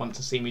want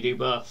to see me do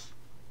both,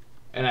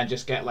 and I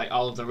just get like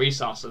all of the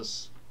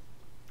resources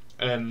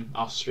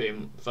off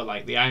stream for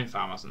like the iron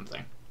farm or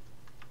something.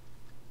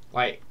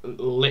 Like,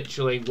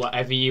 literally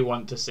whatever you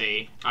want to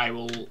see, I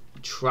will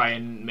try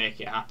and make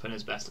it happen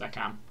as best I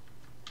can.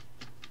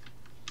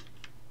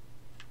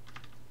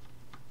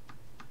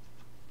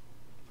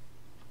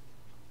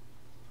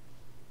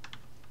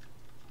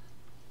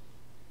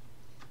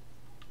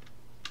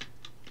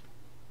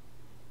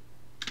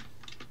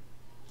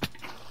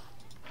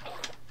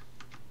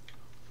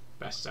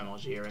 Best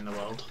MLG in the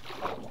world.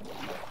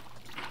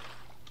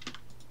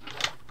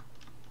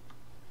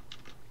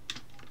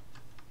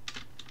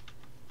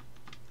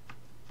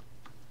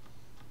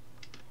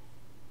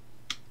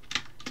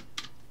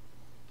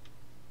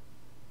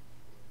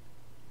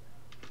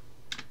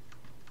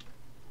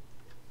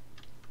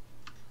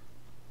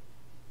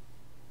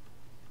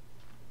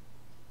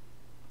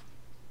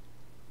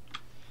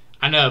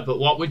 I know, but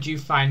what would you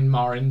find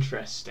more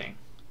interesting?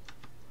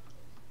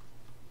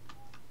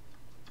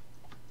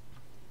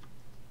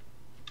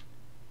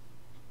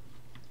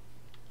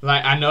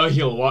 Like, I know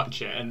you'll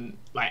watch it, and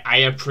like, I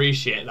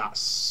appreciate that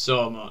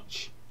so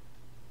much.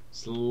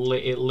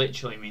 It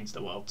literally means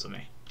the world to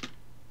me.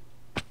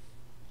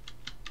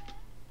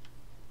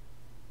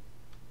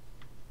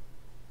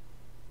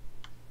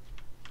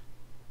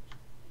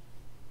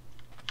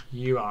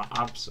 You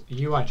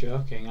are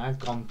joking. I've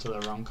gone to the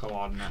wrong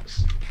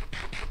coordinates.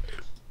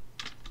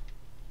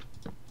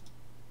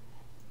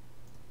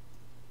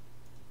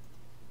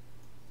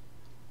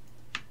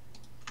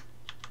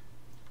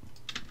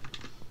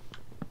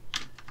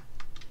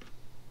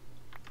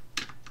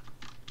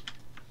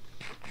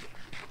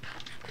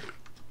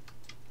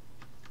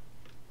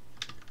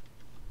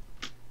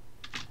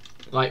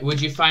 Like,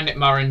 would you find it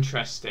more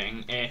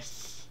interesting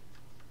if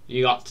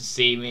you got to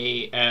see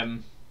me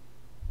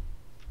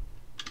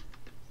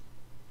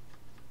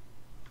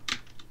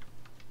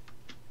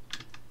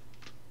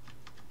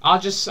I'll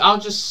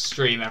just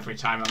stream every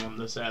time I'm on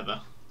the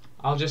server.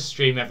 I'll just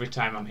stream every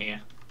time I'm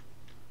here.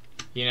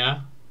 You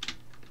know?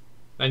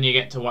 Then you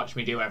get to watch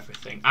me do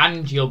everything.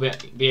 And you'll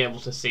be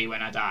able to see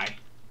when I die.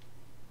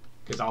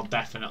 Because I'll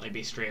definitely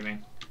be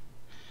streaming.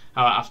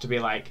 I'll have to be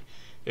like,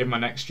 in my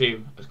next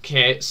stream,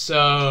 okay,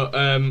 so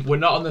we're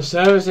not on the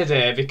server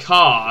today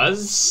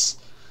because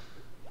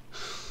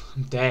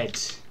I'm dead.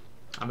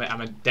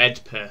 I'm a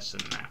dead person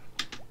now.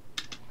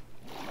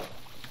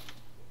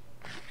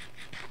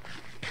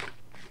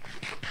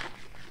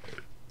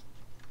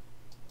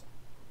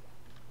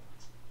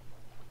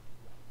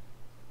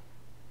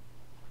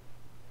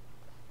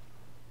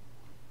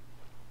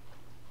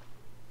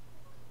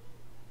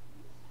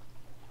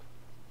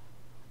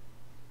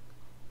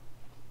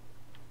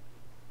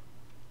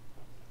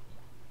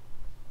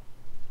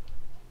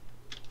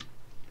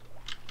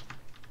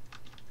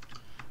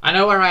 I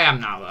know where I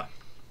am now, though,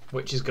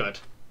 which is good.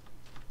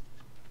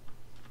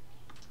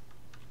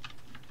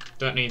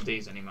 Don't need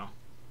these anymore.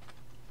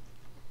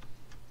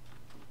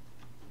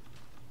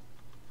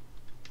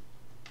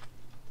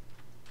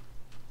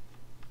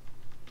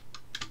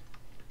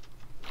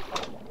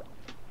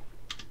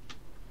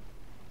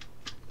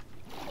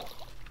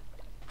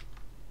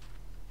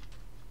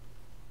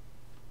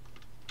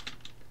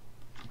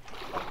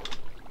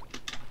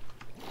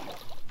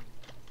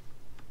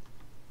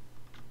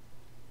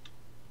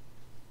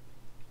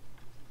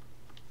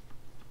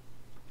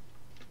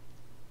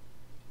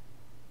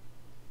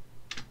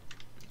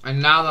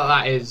 And now that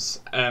that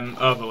is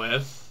over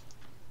with,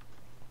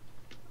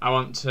 I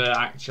want to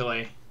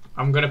actually...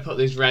 I'm going to put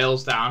these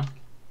rails down.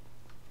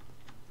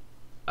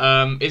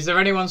 Is there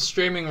anyone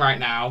streaming right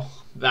now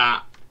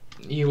that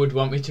you would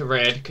want me to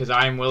raid? Because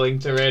I'm willing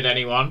to raid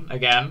anyone,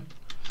 again.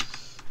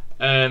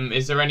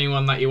 Is there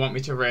anyone that you want me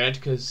to raid?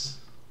 Because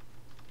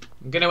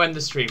I'm going to end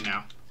the stream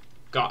now.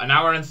 Got an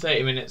hour and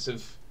 30 minutes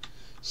of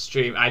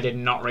stream. I did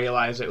not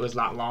realise it was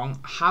that long.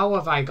 How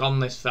have I gone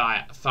this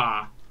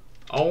far?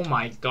 Oh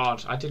my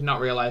god, I did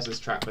not realise this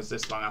track was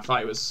this long. I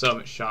thought it was so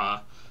much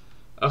shorter.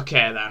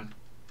 Okay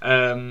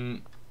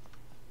then.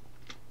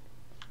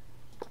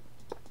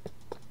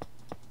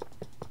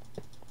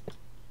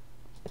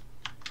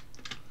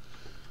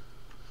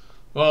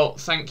 Well,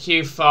 thank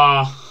you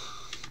for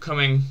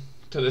coming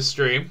to the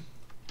stream.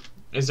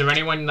 Is there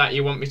anyone that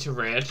you want me to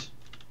raid?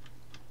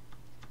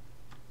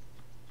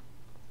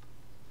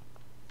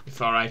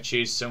 Before I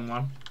choose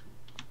someone.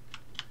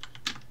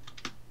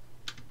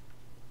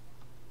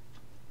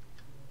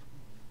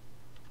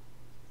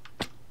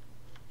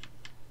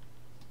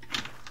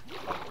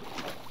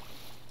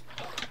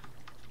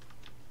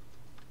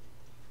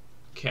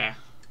 Okay.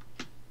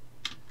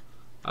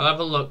 I'll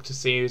have a look to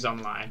see who's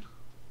online.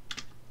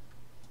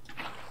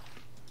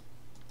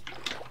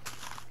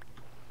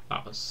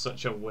 That was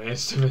such a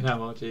waste of an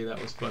emoji,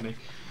 that was funny.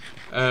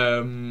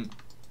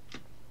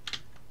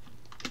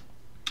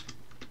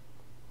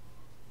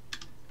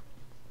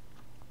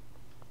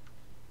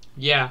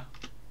 Yeah.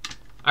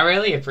 I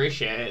really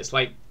appreciate it. It's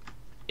like,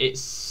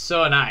 it's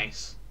so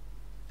nice.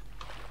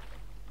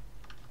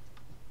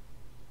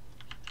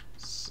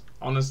 It's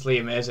honestly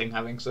amazing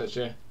having such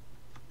a,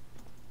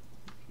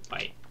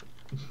 like,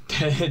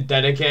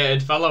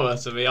 dedicated follower,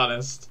 to be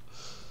honest.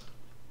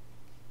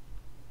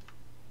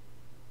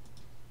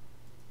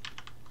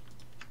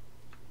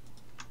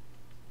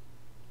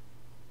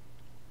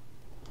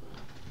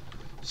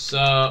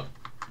 So,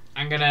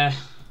 I'm gonna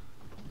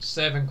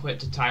save and quit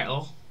to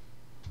title.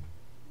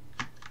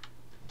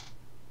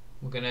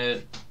 We're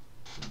gonna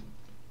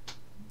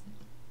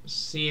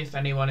see if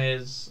anyone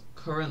is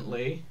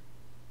currently.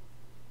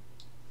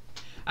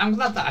 I'm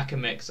glad that I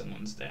can make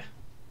someone's day.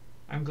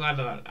 I'm glad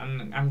that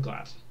I'm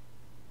glad.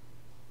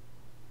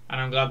 And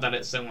I'm glad that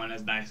it's someone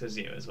as nice as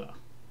you as well.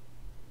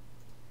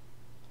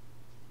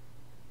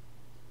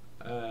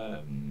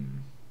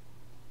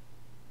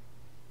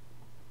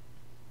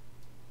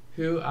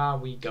 Who are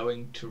we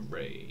going to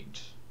raid?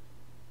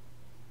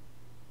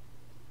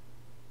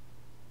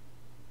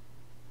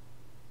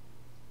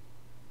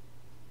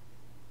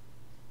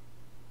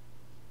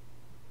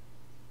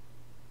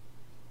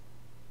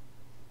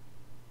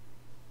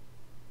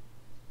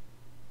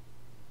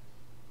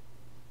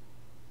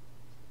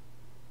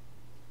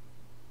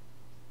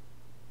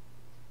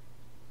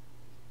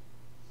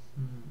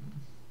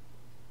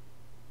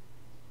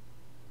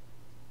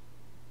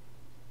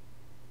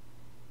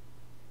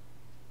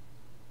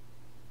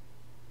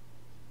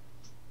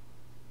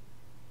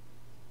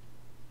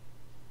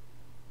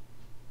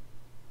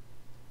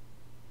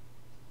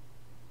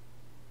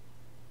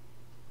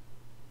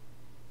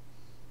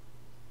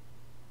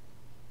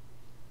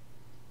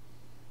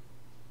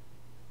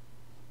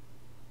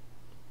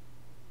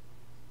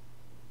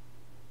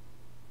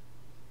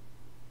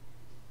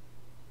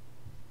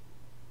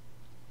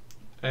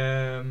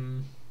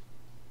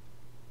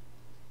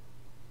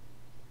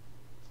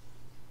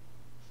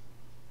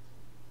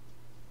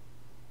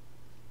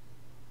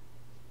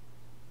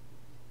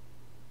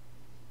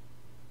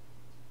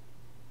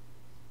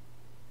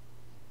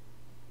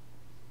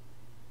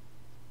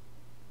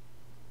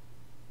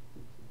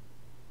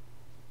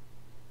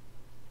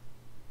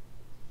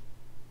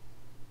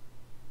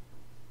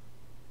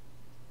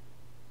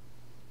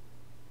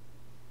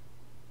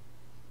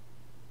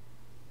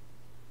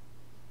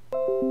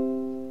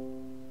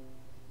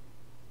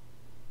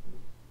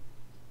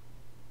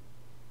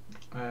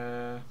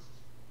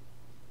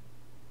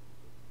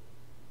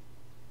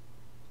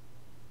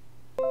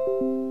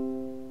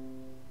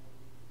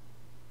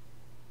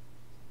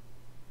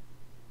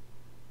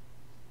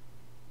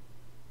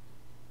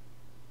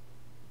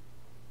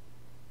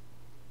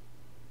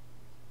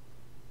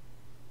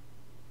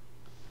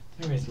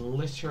 There is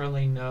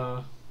literally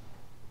no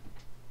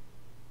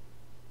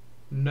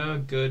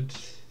good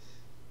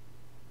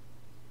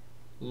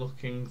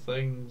looking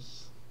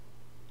things.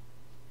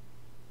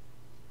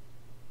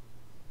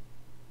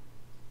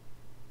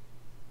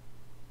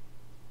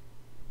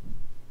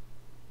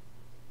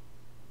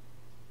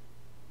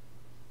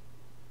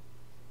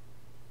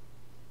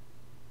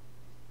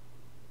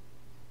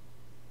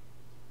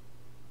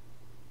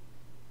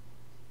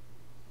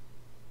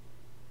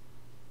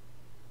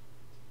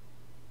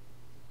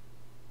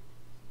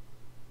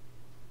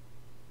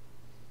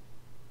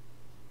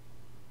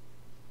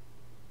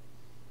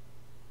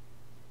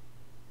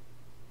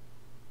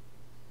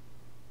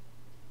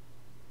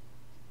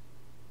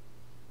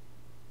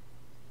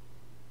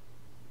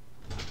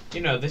 You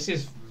know, this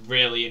is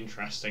really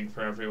interesting for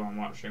everyone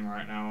watching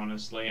right now,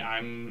 honestly.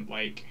 I'm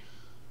like,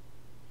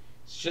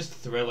 it's just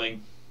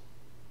thrilling.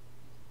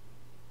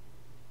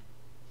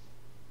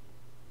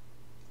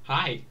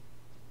 Hi.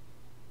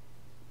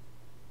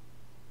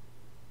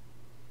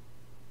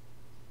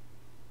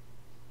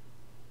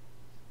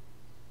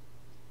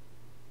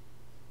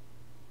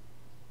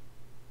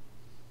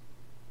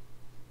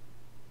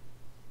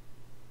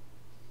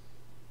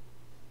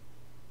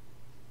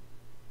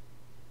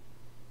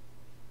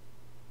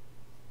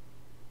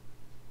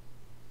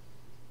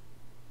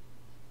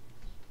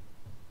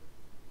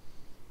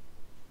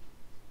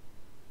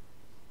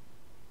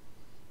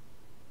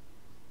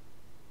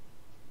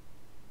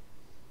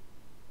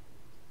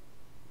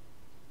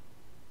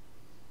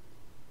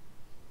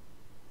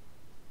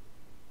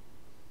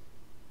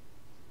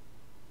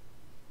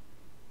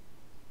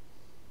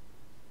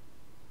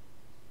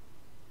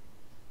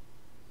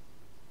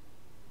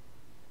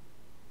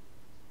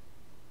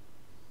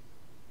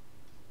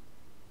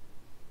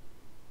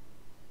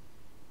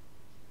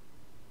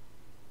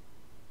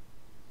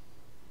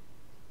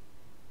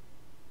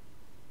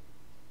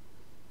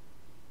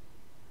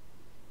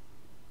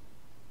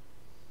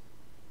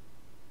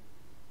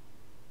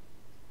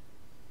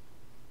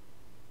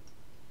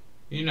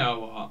 You know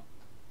what?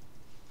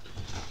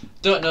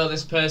 Don't know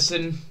this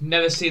person.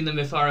 Never seen them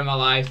before in my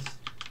life.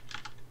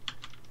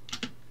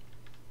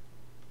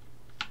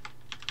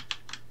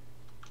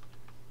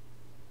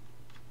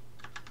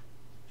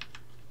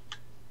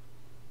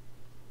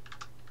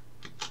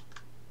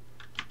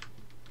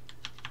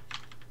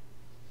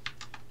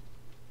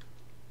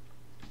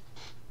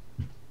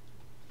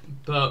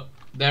 But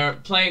they're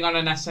playing on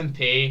an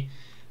SMP.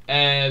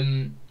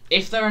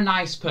 If they're a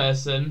nice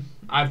person,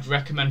 I'd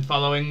recommend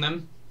following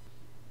them.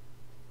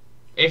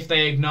 If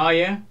they ignore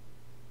you,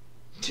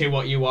 do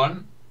what you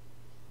want.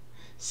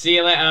 See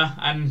you later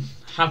and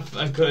have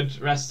a good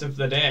rest of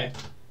the day.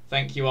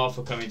 Thank you all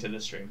for coming to the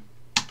stream.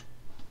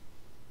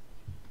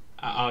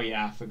 Oh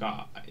yeah, I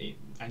forgot.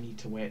 I need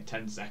to wait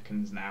 10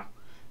 seconds now.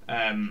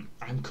 I'm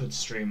good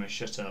streamer,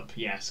 shut up.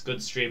 Yes,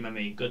 good streamer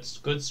me. Good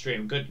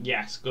stream. Good,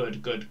 yes,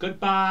 good.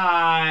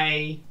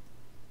 Goodbye.